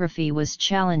historiography was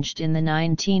challenged in the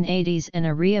 1980s, and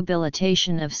a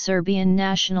rehabilitation of Serbian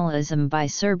nationalism by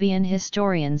Serbian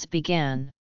historians began.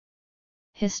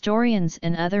 Historians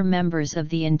and other members of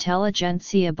the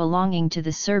intelligentsia belonging to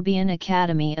the Serbian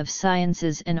Academy of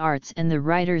Sciences and Arts and the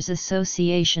Writers'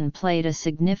 Association played a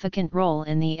significant role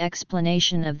in the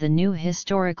explanation of the new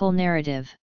historical narrative.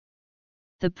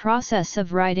 The process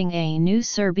of writing a new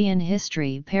Serbian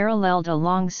history paralleled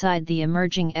alongside the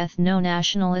emerging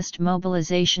ethno-nationalist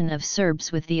mobilization of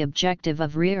Serbs with the objective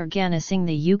of reorganizing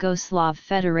the Yugoslav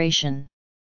Federation.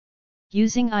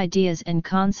 Using ideas and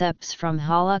concepts from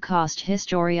Holocaust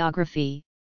historiography,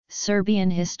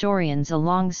 Serbian historians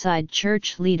alongside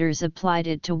church leaders applied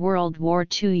it to World War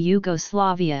II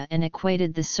Yugoslavia and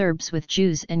equated the Serbs with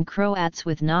Jews and Croats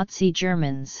with Nazi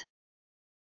Germans.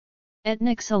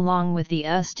 Ethnics along with the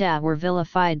Usta were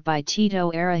vilified by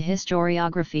Tito-era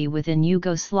historiography within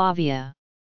Yugoslavia.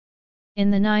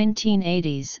 In the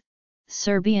 1980s,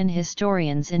 Serbian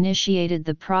historians initiated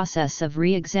the process of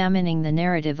re-examining the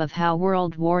narrative of how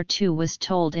World War II was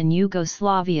told in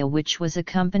Yugoslavia, which was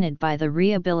accompanied by the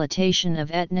rehabilitation of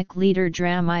ethnic leader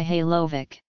Dra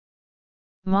Mihailovic.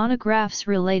 Monographs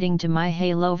relating to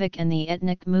Mihailovic and the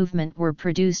ethnic movement were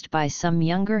produced by some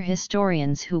younger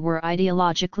historians who were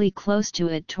ideologically close to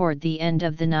it toward the end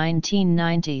of the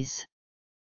 1990s.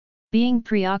 Being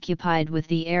preoccupied with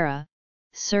the era,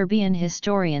 Serbian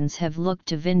historians have looked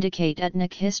to vindicate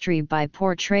ethnic history by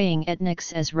portraying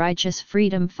ethnics as righteous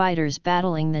freedom fighters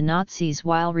battling the Nazis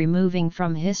while removing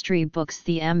from history books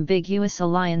the ambiguous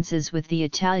alliances with the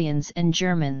Italians and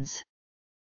Germans.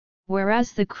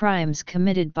 Whereas the crimes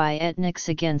committed by ethnics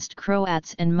against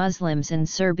Croats and Muslims in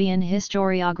Serbian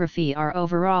historiography are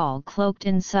overall cloaked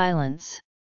in silence.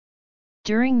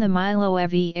 During the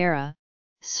Milosevic era,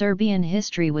 Serbian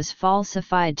history was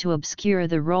falsified to obscure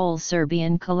the role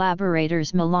Serbian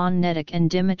collaborators Milan Nedic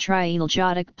and Dimitrij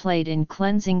Iljotic played in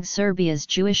cleansing Serbia's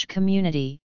Jewish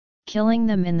community, killing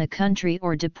them in the country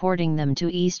or deporting them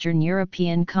to Eastern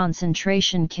European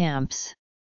concentration camps.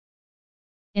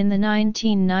 In the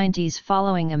 1990s,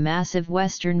 following a massive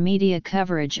Western media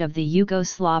coverage of the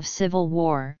Yugoslav Civil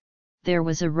War, there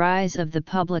was a rise of the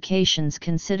publications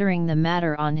considering the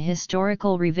matter on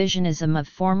historical revisionism of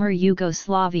former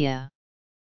Yugoslavia.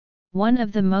 One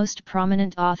of the most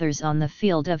prominent authors on the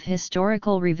field of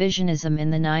historical revisionism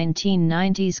in the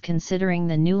 1990s considering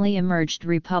the newly emerged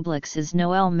republics is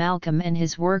Noel Malcolm and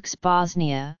his works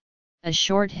Bosnia, A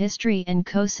Short History, and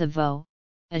Kosovo,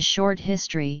 A Short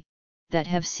History, that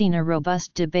have seen a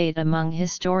robust debate among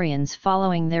historians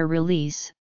following their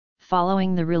release.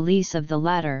 Following the release of the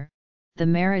latter, the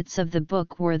merits of the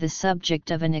book were the subject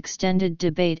of an extended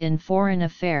debate in Foreign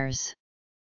Affairs.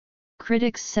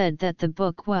 Critics said that the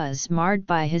book was marred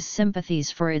by his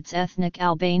sympathies for its ethnic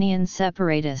Albanian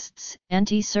separatists,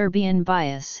 anti-Serbian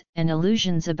bias, and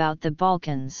illusions about the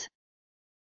Balkans.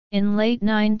 In late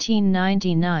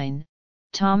 1999,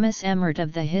 Thomas Emmert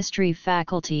of the History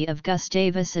Faculty of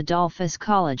Gustavus Adolphus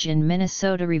College in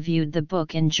Minnesota reviewed the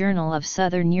book in Journal of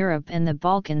Southern Europe and the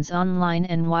Balkans Online,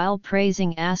 and while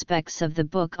praising aspects of the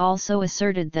book also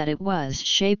asserted that it was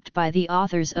shaped by the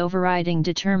author's overriding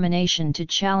determination to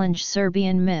challenge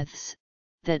Serbian myths,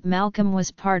 that Malcolm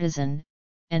was partisan,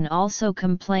 and also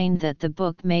complained that the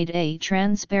book made a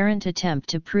transparent attempt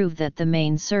to prove that the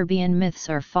main Serbian myths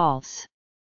are false.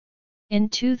 In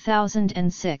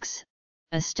 2006,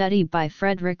 a study by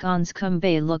Frederick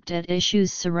Anscombe looked at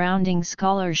issues surrounding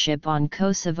scholarship on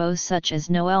Kosovo, such as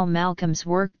Noel Malcolm's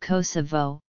work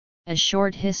Kosovo, A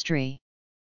Short History.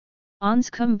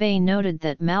 Anscombe noted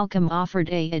that Malcolm offered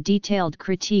a detailed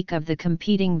critique of the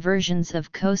competing versions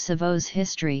of Kosovo's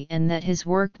history, and that his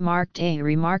work marked a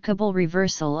remarkable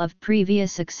reversal of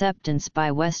previous acceptance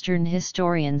by Western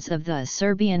historians of the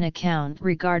Serbian account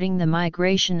regarding the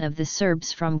migration of the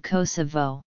Serbs from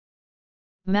Kosovo.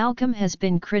 Malcolm has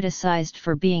been criticized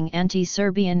for being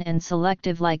anti-Serbian and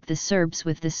selective like the Serbs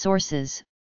with the sources,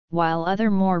 while other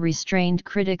more restrained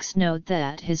critics note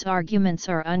that his arguments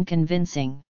are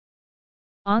unconvincing.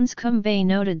 Anscombe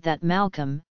noted that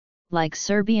Malcolm, like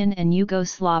Serbian and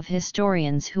Yugoslav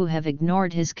historians who have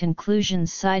ignored his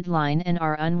conclusions, sideline and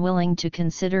are unwilling to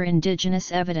consider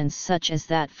indigenous evidence such as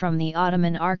that from the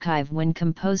Ottoman archive when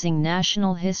composing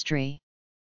national history.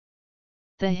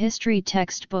 The history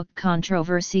textbook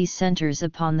controversy centers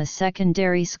upon the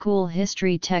secondary school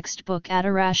history textbook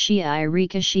Atarashi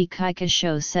Irikashi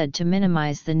Kaikisho, said to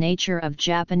minimize the nature of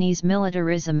Japanese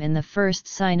militarism in the First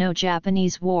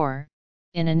Sino-Japanese War,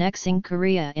 in annexing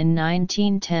Korea in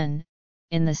 1910,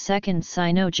 in the Second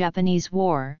Sino-Japanese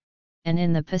War, and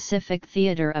in the Pacific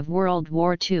theater of World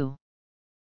War II.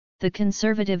 The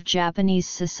conservative Japanese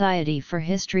Society for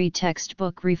History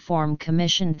Textbook Reform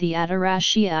commissioned the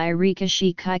Atarashi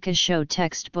Irikashi Kaikisho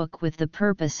textbook with the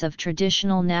purpose of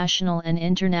traditional national and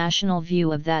international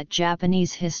view of that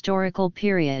Japanese historical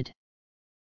period.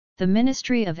 The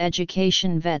Ministry of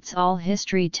Education vets all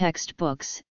history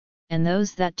textbooks, and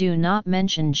those that do not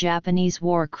mention Japanese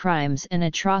war crimes and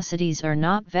atrocities are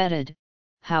not vetted.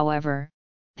 However,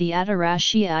 the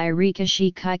Atarashi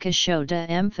Irikashi Kaikisho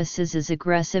emphasizes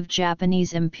aggressive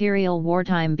Japanese imperial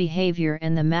wartime behavior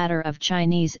and the matter of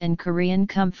Chinese and Korean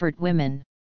comfort women.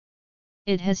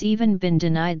 It has even been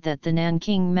denied that the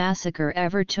Nanking Massacre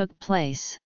ever took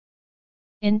place.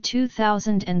 In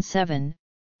 2007,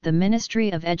 the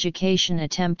Ministry of Education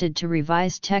attempted to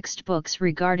revise textbooks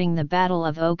regarding the Battle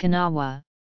of Okinawa,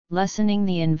 lessening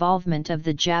the involvement of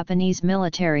the Japanese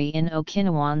military in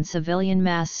Okinawan civilian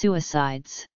mass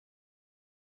suicides.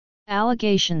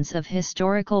 Allegations of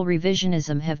historical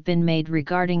revisionism have been made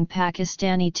regarding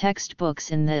Pakistani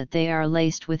textbooks in that they are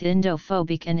laced with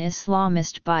Indophobic and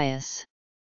Islamist bias.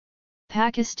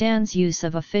 Pakistan's use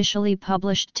of officially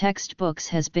published textbooks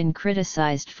has been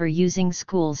criticized for using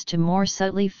schools to more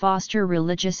subtly foster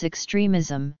religious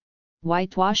extremism,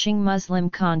 whitewashing Muslim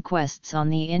conquests on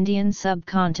the Indian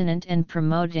subcontinent, and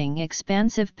promoting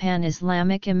expansive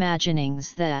pan-Islamic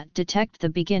imaginings that detect the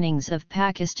beginnings of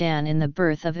Pakistan in the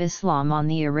birth of Islam on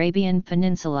the Arabian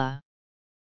Peninsula.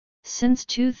 Since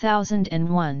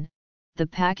 2001, the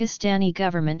Pakistani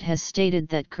government has stated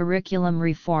that curriculum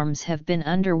reforms have been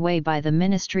underway by the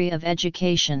Ministry of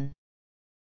Education.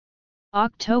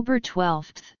 October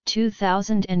 12,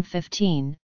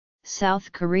 2015,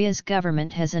 South Korea's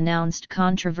government has announced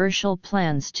controversial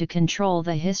plans to control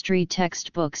the history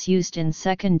textbooks used in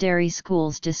secondary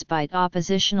schools despite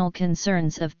oppositional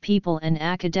concerns of people and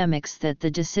academics that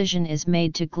the decision is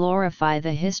made to glorify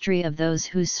the history of those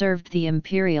who served the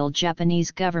Imperial Japanese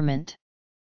government.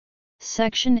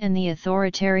 Section and the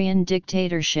authoritarian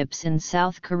dictatorships in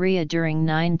South Korea during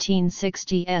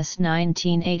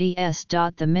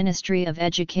 1960s-1980s. The Ministry of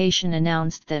Education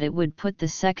announced that it would put the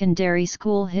secondary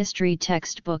school history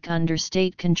textbook under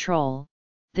state control.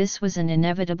 This was an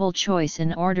inevitable choice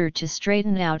in order to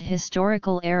straighten out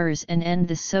historical errors and end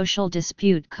the social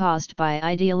dispute caused by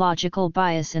ideological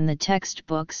bias in the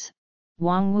textbooks,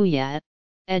 Wang Wuyat,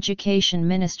 Education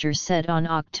Minister, said on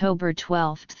October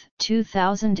 12,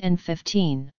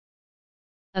 2015.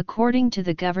 According to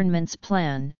the government's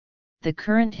plan, the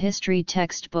current history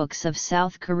textbooks of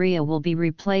South Korea will be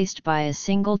replaced by a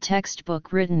single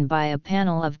textbook written by a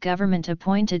panel of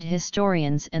government-appointed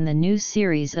historians, and the new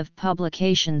series of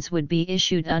publications would be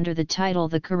issued under the title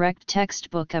The Correct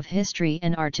Textbook of History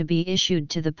and are to be issued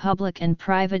to the public and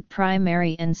private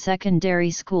primary and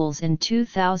secondary schools in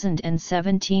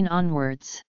 2017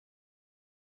 onwards.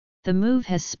 The move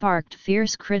has sparked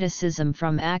fierce criticism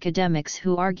from academics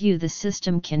who argue the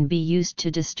system can be used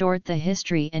to distort the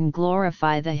history and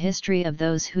glorify the history of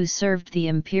those who served the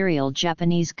imperial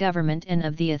Japanese government and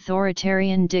of the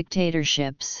authoritarian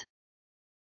dictatorships.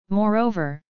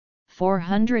 Moreover,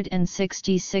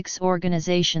 466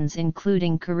 organizations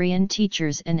including Korean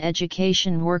Teachers and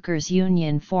Education Workers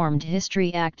Union formed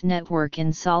History Act Network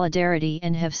in solidarity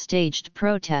and have staged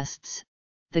protests.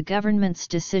 The government's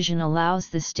decision allows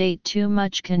the state too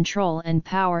much control and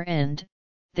power and,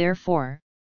 therefore,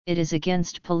 it is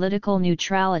against political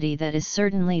neutrality that is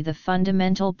certainly the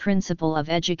fundamental principle of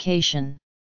education.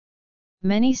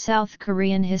 Many South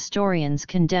Korean historians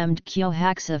condemned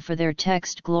Kyohakusa for their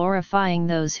text glorifying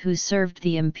those who served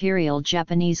the imperial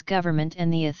Japanese government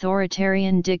and the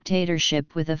authoritarian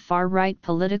dictatorship with a far-right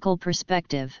political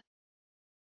perspective.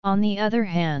 On the other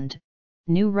hand,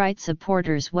 New Right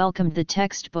supporters welcomed the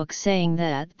textbook, saying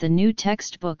that the new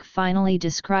textbook finally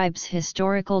describes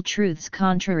historical truths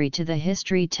contrary to the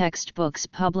history textbooks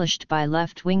published by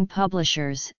left-wing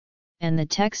publishers, and the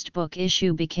textbook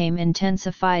issue became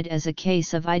intensified as a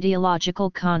case of ideological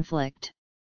conflict.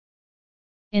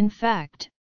 In fact,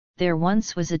 there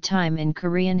once was a time in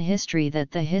Korean history that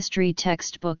the history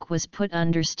textbook was put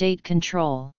under state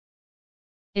control.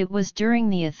 It was during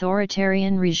the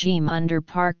authoritarian regime under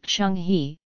Park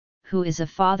Chung-hee, who is a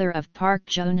father of Park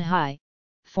Geun-hye,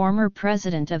 former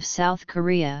president of South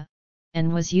Korea,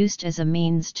 and was used as a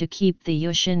means to keep the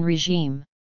Yushin regime.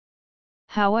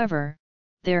 However,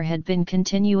 there had been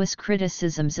continuous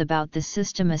criticisms about the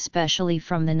system, especially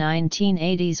from the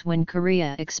 1980s when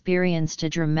Korea experienced a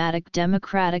dramatic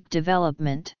democratic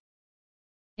development.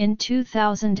 In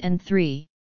 2003,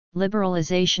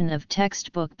 liberalization of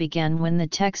textbook began when the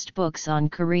textbooks on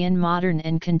Korean modern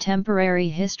and contemporary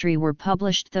history were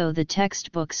published, though the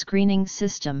textbook screening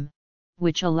system,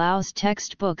 which allows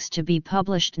textbooks to be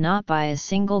published not by a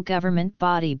single government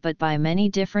body but by many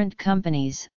different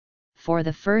companies, for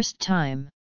the first time.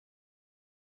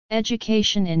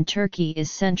 Education in Turkey is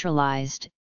centralized.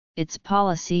 Its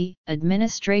policy,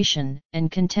 administration, and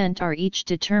content are each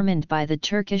determined by the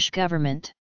Turkish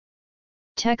government.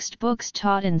 Textbooks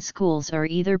taught in schools are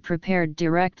either prepared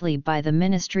directly by the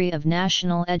Ministry of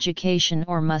National Education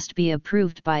or must be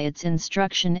approved by its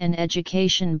Instruction and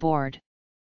Education Board.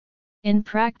 In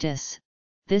practice,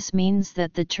 this means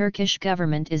that the Turkish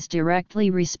government is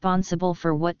directly responsible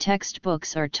for what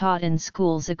textbooks are taught in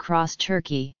schools across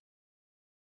Turkey.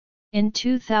 In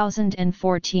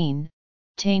 2014,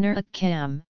 Taner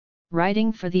Akam,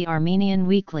 writing for the Armenian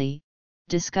Weekly,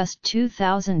 discussed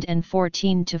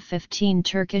 2014-15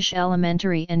 Turkish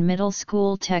elementary and middle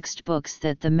school textbooks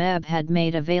that the MEB had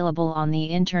made available on the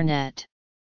Internet.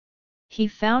 He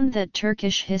found that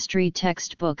Turkish history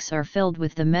textbooks are filled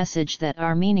with the message that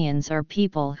Armenians are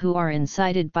people who are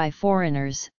incited by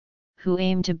foreigners, who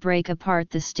aim to break apart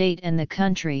the state and the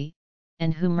country,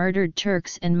 and who murdered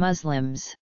Turks and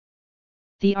Muslims.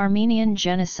 The Armenian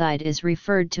genocide is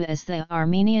referred to as the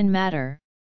Armenian Matter,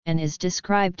 and is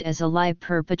described as a lie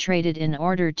perpetrated in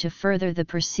order to further the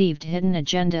perceived hidden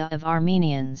agenda of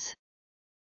Armenians.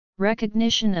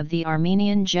 Recognition of the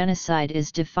Armenian genocide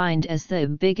is defined as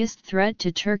the biggest threat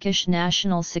to Turkish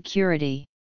national security.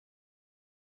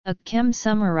 Akam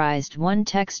summarized one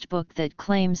textbook that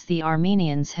claims the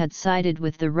Armenians had sided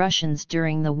with the Russians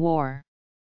during the war.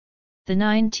 The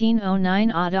 1909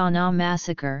 Adana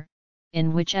massacre,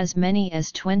 in which as many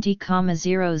as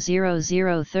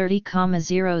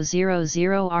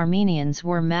 20,000–30,000 Armenians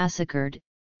were massacred,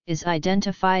 is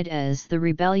identified as the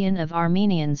Rebellion of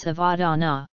Armenians of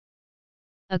Adana.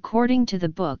 According to the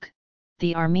book,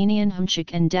 the Armenian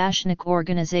Humchik and Dashnik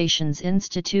organizations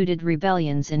instituted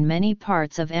rebellions in many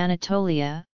parts of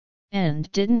Anatolia,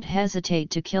 and didn't hesitate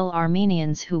to kill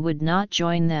Armenians who would not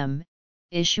join them,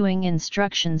 issuing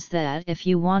instructions that if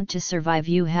you want to survive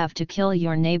you have to kill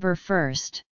your neighbor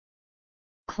first.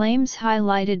 Claims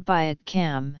highlighted by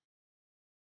Akam.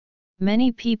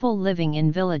 Many people living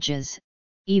in villages,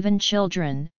 even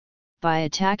children, by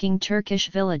attacking Turkish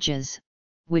villages,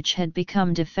 which had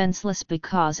become defenseless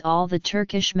because all the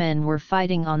Turkish men were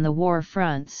fighting on the war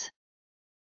fronts.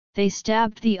 They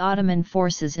stabbed the Ottoman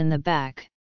forces in the back.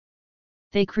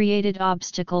 They created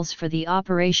obstacles for the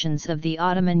operations of the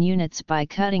Ottoman units by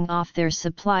cutting off their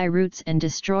supply routes and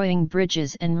destroying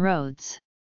bridges and roads.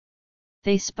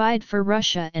 They spied for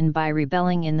Russia, and by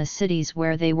rebelling in the cities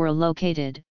where they were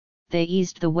located, they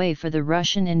eased the way for the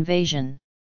Russian invasion.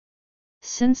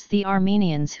 Since the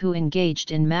Armenians who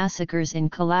engaged in massacres in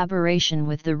collaboration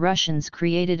with the Russians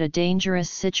created a dangerous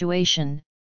situation,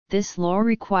 this law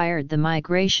required the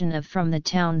migration from the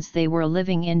towns they were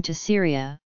living in to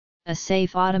Syria, a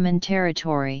safe Ottoman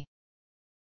territory.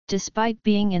 Despite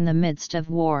being in the midst of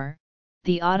war,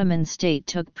 the Ottoman state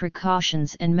took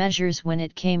precautions and measures when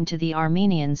it came to the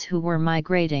Armenians who were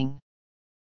migrating.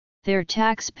 Their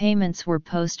tax payments were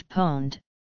postponed,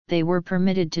 they were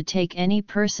permitted to take any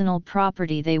personal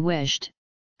property they wished,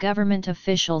 government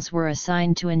officials were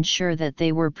assigned to ensure that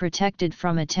they were protected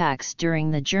from attacks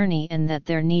during the journey and that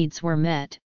their needs were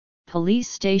met, police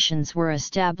stations were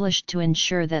established to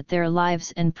ensure that their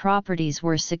lives and properties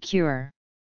were secure.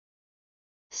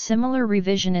 Similar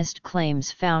revisionist claims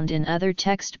found in other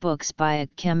textbooks by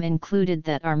Akem included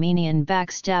that Armenian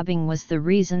backstabbing was the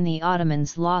reason the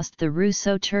Ottomans lost the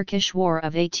Russo-Turkish War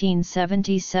of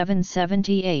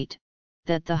 1877–78,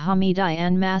 that the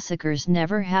Hamidian massacres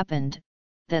never happened,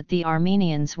 that the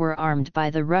Armenians were armed by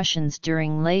the Russians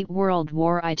during late World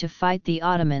War I to fight the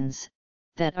Ottomans,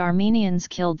 that Armenians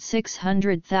killed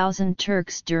 600,000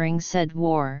 Turks during said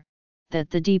war, that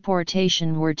the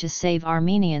deportation were to save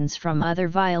Armenians from other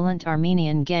violent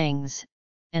Armenian gangs,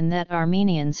 and that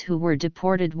Armenians who were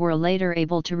deported were later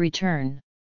able to return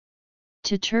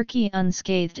to Turkey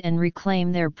unscathed and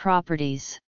reclaim their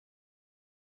properties.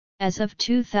 As of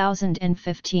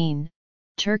 2015,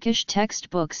 Turkish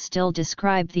textbooks still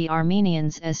describe the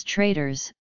Armenians as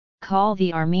traitors, call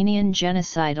the Armenian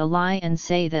genocide a lie, and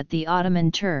say that the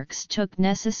Ottoman Turks took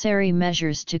necessary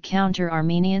measures to counter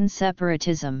Armenian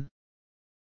separatism.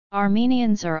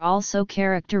 Armenians are also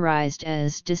characterized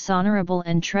as dishonorable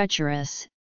and treacherous,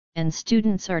 and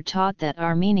students are taught that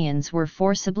Armenians were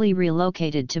forcibly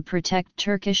relocated to protect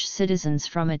Turkish citizens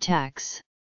from attacks.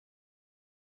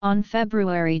 On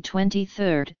February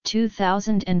 23,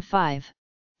 2005,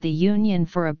 the Union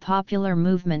for a Popular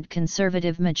Movement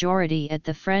conservative majority at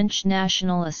the French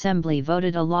National Assembly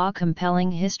voted a law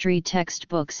compelling history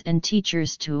textbooks and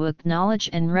teachers to acknowledge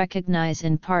and recognize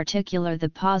in particular the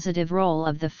positive role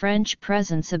of the French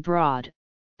presence abroad,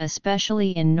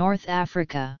 especially in North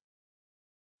Africa.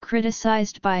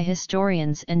 Criticized by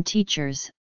historians and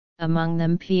teachers, among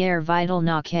them Pierre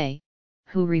Vidal-Naquet,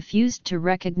 who refused to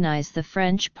recognize the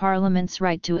French Parliament's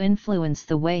right to influence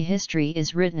the way history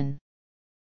is written.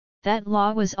 That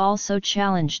law was also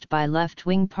challenged by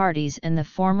left-wing parties in the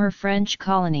former French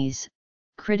colonies.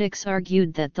 Critics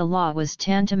argued that the law was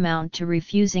tantamount to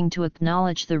refusing to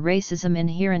acknowledge the racism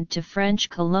inherent to French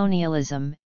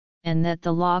colonialism, and that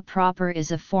the law proper is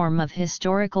a form of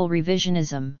historical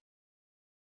revisionism.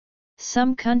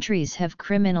 Some countries have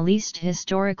criminalized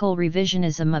historical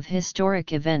revisionism of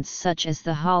historic events such as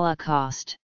the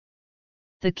Holocaust.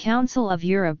 The Council of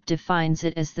Europe defines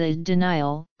it as the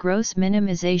denial, gross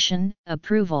minimization,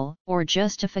 approval, or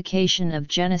justification of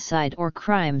genocide or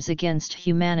crimes against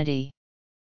humanity.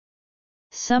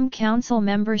 Some Council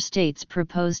member states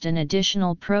proposed an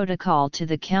additional protocol to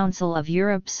the Council of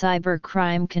Europe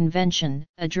Cybercrime Convention,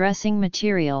 addressing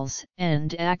materials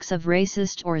and acts of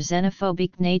racist or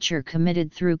xenophobic nature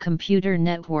committed through computer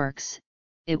networks.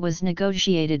 It was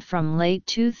negotiated from late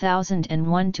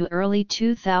 2001 to early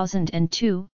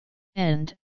 2002,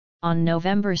 and, on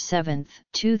November 7,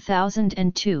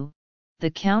 2002,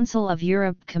 the Council of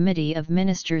Europe Committee of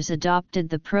Ministers adopted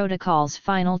the protocol's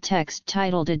final text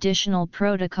titled Additional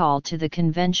Protocol to the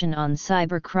Convention on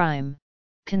Cybercrime,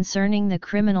 concerning the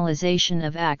criminalization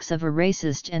of acts of a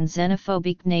racist and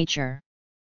xenophobic nature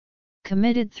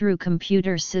committed through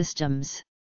computer systems.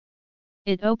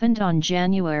 It opened on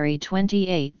January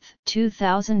 28,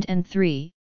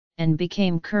 2003, and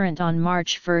became current on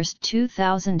March 1,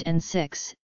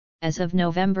 2006. As of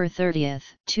November 30,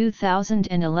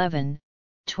 2011,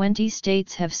 20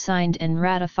 states have signed and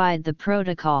ratified the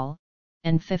protocol,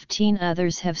 and 15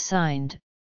 others have signed,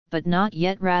 but not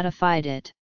yet ratified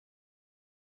it.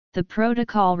 The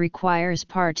protocol requires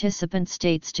participant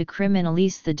states to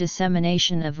criminalize the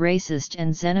dissemination of racist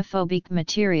and xenophobic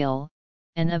material,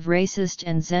 and of racist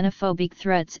and xenophobic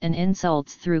threats and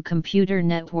insults through computer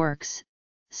networks,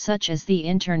 such as the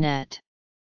Internet.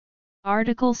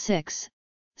 Article 6,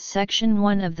 Section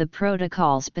 1 of the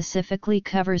Protocol specifically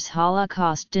covers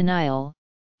Holocaust denial,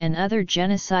 and other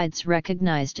genocides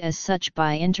recognized as such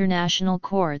by international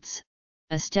courts,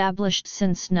 established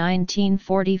since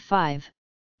 1945,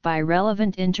 by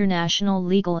relevant international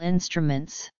legal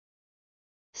instruments.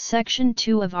 Section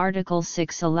 2 of Article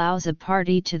 6 allows a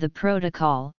party to the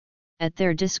protocol, at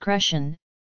their discretion,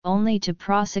 only to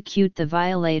prosecute the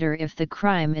violator if the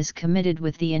crime is committed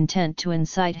with the intent to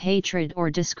incite hatred or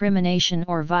discrimination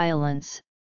or violence,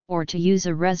 or to use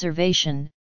a reservation,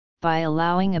 by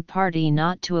allowing a party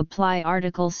not to apply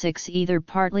Article 6 either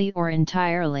partly or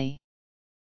entirely.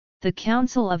 The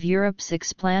Council of Europe's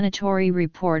explanatory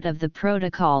report of the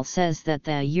protocol says that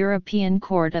the European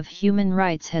Court of Human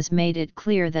Rights has made it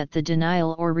clear that the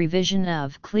denial or revision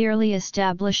of clearly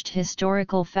established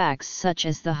historical facts such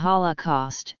as the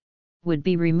Holocaust would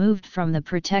be removed from the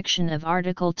protection of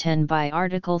Article 10 by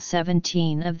Article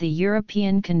 17 of the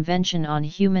European Convention on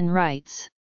Human Rights.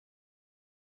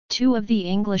 Two of the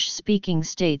English-speaking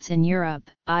states in Europe,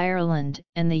 Ireland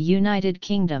and the United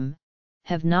Kingdom,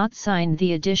 have not signed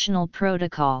the additional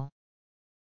protocol.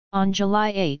 On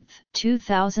July 8,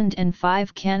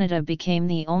 2005, Canada became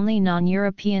the only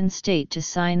non-European state to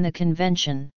sign the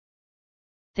convention.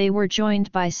 They were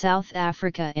joined by South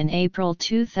Africa in April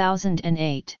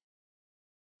 2008.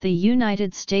 The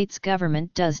United States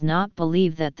government does not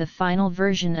believe that the final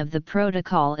version of the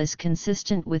protocol is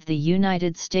consistent with the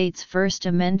United States' First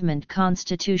Amendment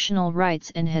constitutional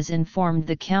rights and has informed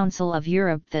the Council of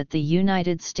Europe that the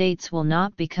United States will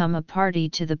not become a party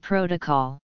to the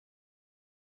protocol.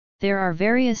 There are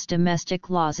various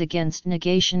domestic laws against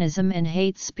negationism and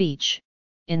hate speech,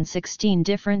 in 16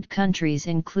 different countries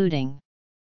including.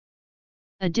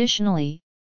 Additionally,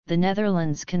 the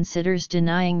Netherlands considers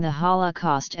denying the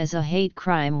Holocaust as a hate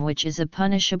crime, which is a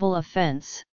punishable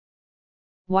offense.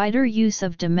 Wider use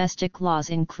of domestic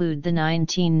laws include the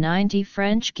 1990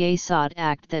 French Gay Sod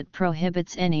Act that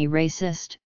prohibits any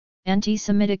racist,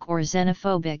 anti-Semitic or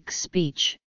xenophobic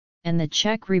speech, and the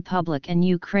Czech Republic and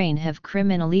Ukraine have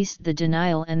criminalized the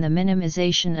denial and the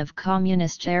minimization of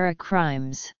communist-era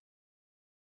crimes.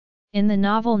 In the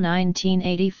novel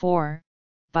 1984,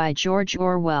 by George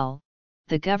Orwell,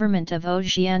 the government of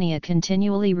Oceania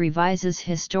continually revises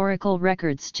historical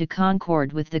records to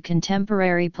concord with the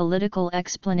contemporary political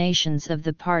explanations of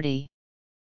the party.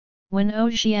 When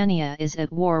Oceania is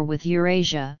at war with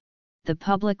Eurasia, the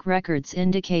public records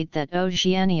indicate that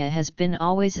Oceania has been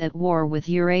always at war with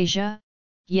Eurasia,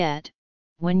 yet,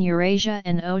 when Eurasia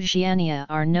and Oceania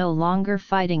are no longer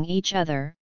fighting each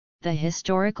other, the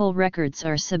historical records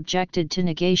are subjected to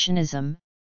negationism.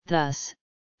 Thus,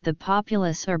 the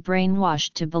populace are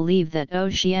brainwashed to believe that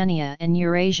Oceania and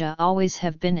Eurasia always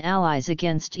have been allies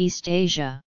against East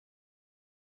Asia.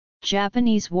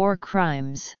 Japanese war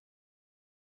crimes.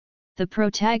 The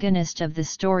protagonist of the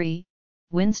story,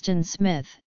 Winston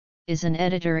Smith, is an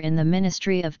editor in the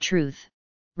Ministry of Truth,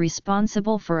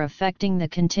 responsible for effecting the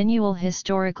continual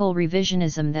historical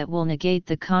revisionism that will negate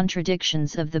the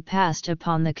contradictions of the past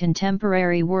upon the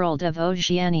contemporary world of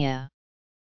Oceania.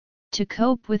 To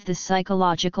cope with the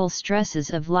psychological stresses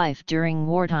of life during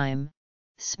wartime,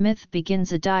 Smith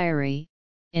begins a diary,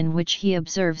 in which he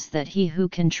observes that he who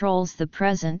controls the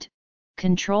present,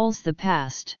 controls the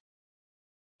past.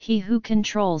 He who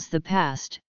controls the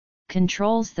past,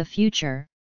 controls the future,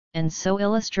 and so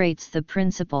illustrates the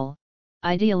principle,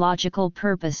 ideological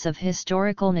purpose of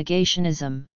historical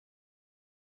negationism.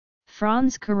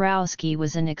 Franz Kurowski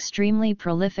was an extremely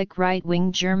prolific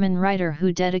right-wing German writer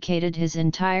who dedicated his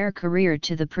entire career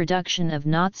to the production of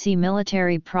Nazi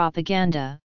military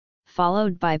propaganda,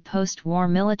 followed by post-war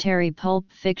military pulp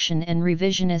fiction and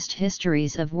revisionist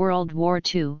histories of World War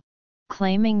II,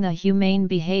 claiming the humane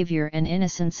behavior and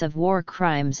innocence of war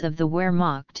crimes of the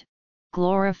Wehrmacht,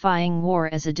 glorifying war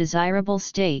as a desirable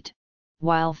state,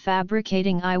 while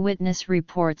fabricating eyewitness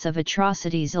reports of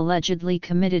atrocities allegedly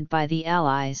committed by the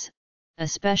Allies,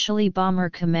 especially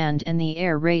Bomber Command and the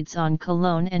air raids on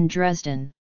Cologne and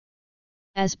Dresden,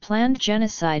 as planned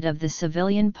genocide of the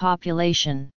civilian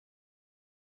population.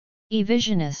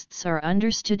 Evisionists are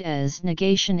understood as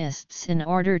negationists in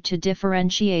order to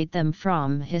differentiate them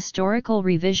from historical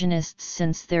revisionists,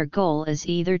 since their goal is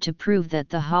either to prove that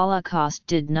the Holocaust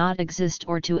did not exist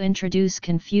or to introduce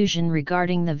confusion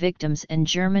regarding the victims and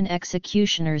German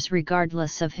executioners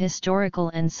regardless of historical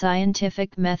and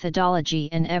scientific methodology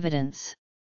and evidence.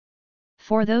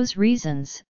 For those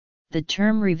reasons, the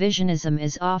term revisionism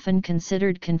is often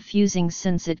considered confusing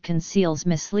since it conceals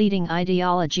misleading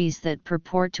ideologies that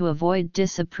purport to avoid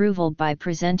disapproval by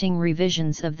presenting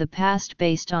revisions of the past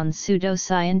based on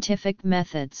pseudo-scientific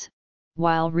methods,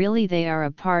 while really they are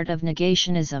a part of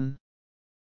negationism.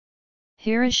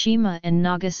 Hiroshima and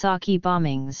Nagasaki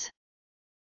bombings.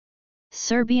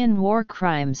 Serbian war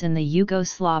crimes in the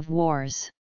Yugoslav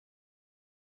wars.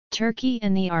 Turkey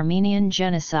and the Armenian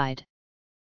genocide.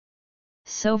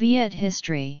 Soviet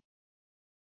history.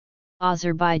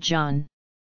 Azerbaijan.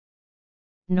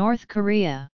 North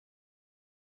Korea.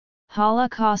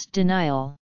 Holocaust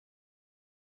denial.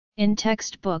 In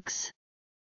textbooks.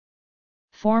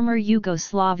 Former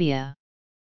Yugoslavia.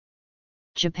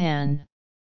 Japan.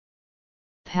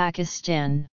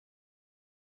 Pakistan.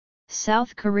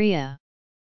 South Korea.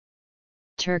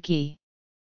 Turkey.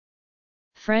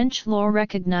 French law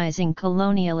recognizing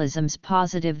colonialism's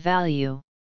positive value.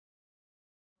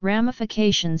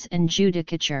 Ramifications and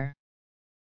judicature.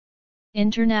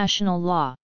 International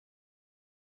law.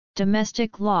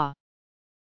 Domestic law.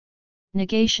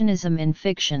 Negationism in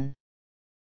fiction.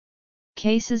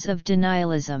 Cases of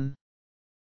denialism.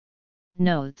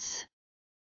 Notes.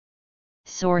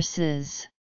 Sources.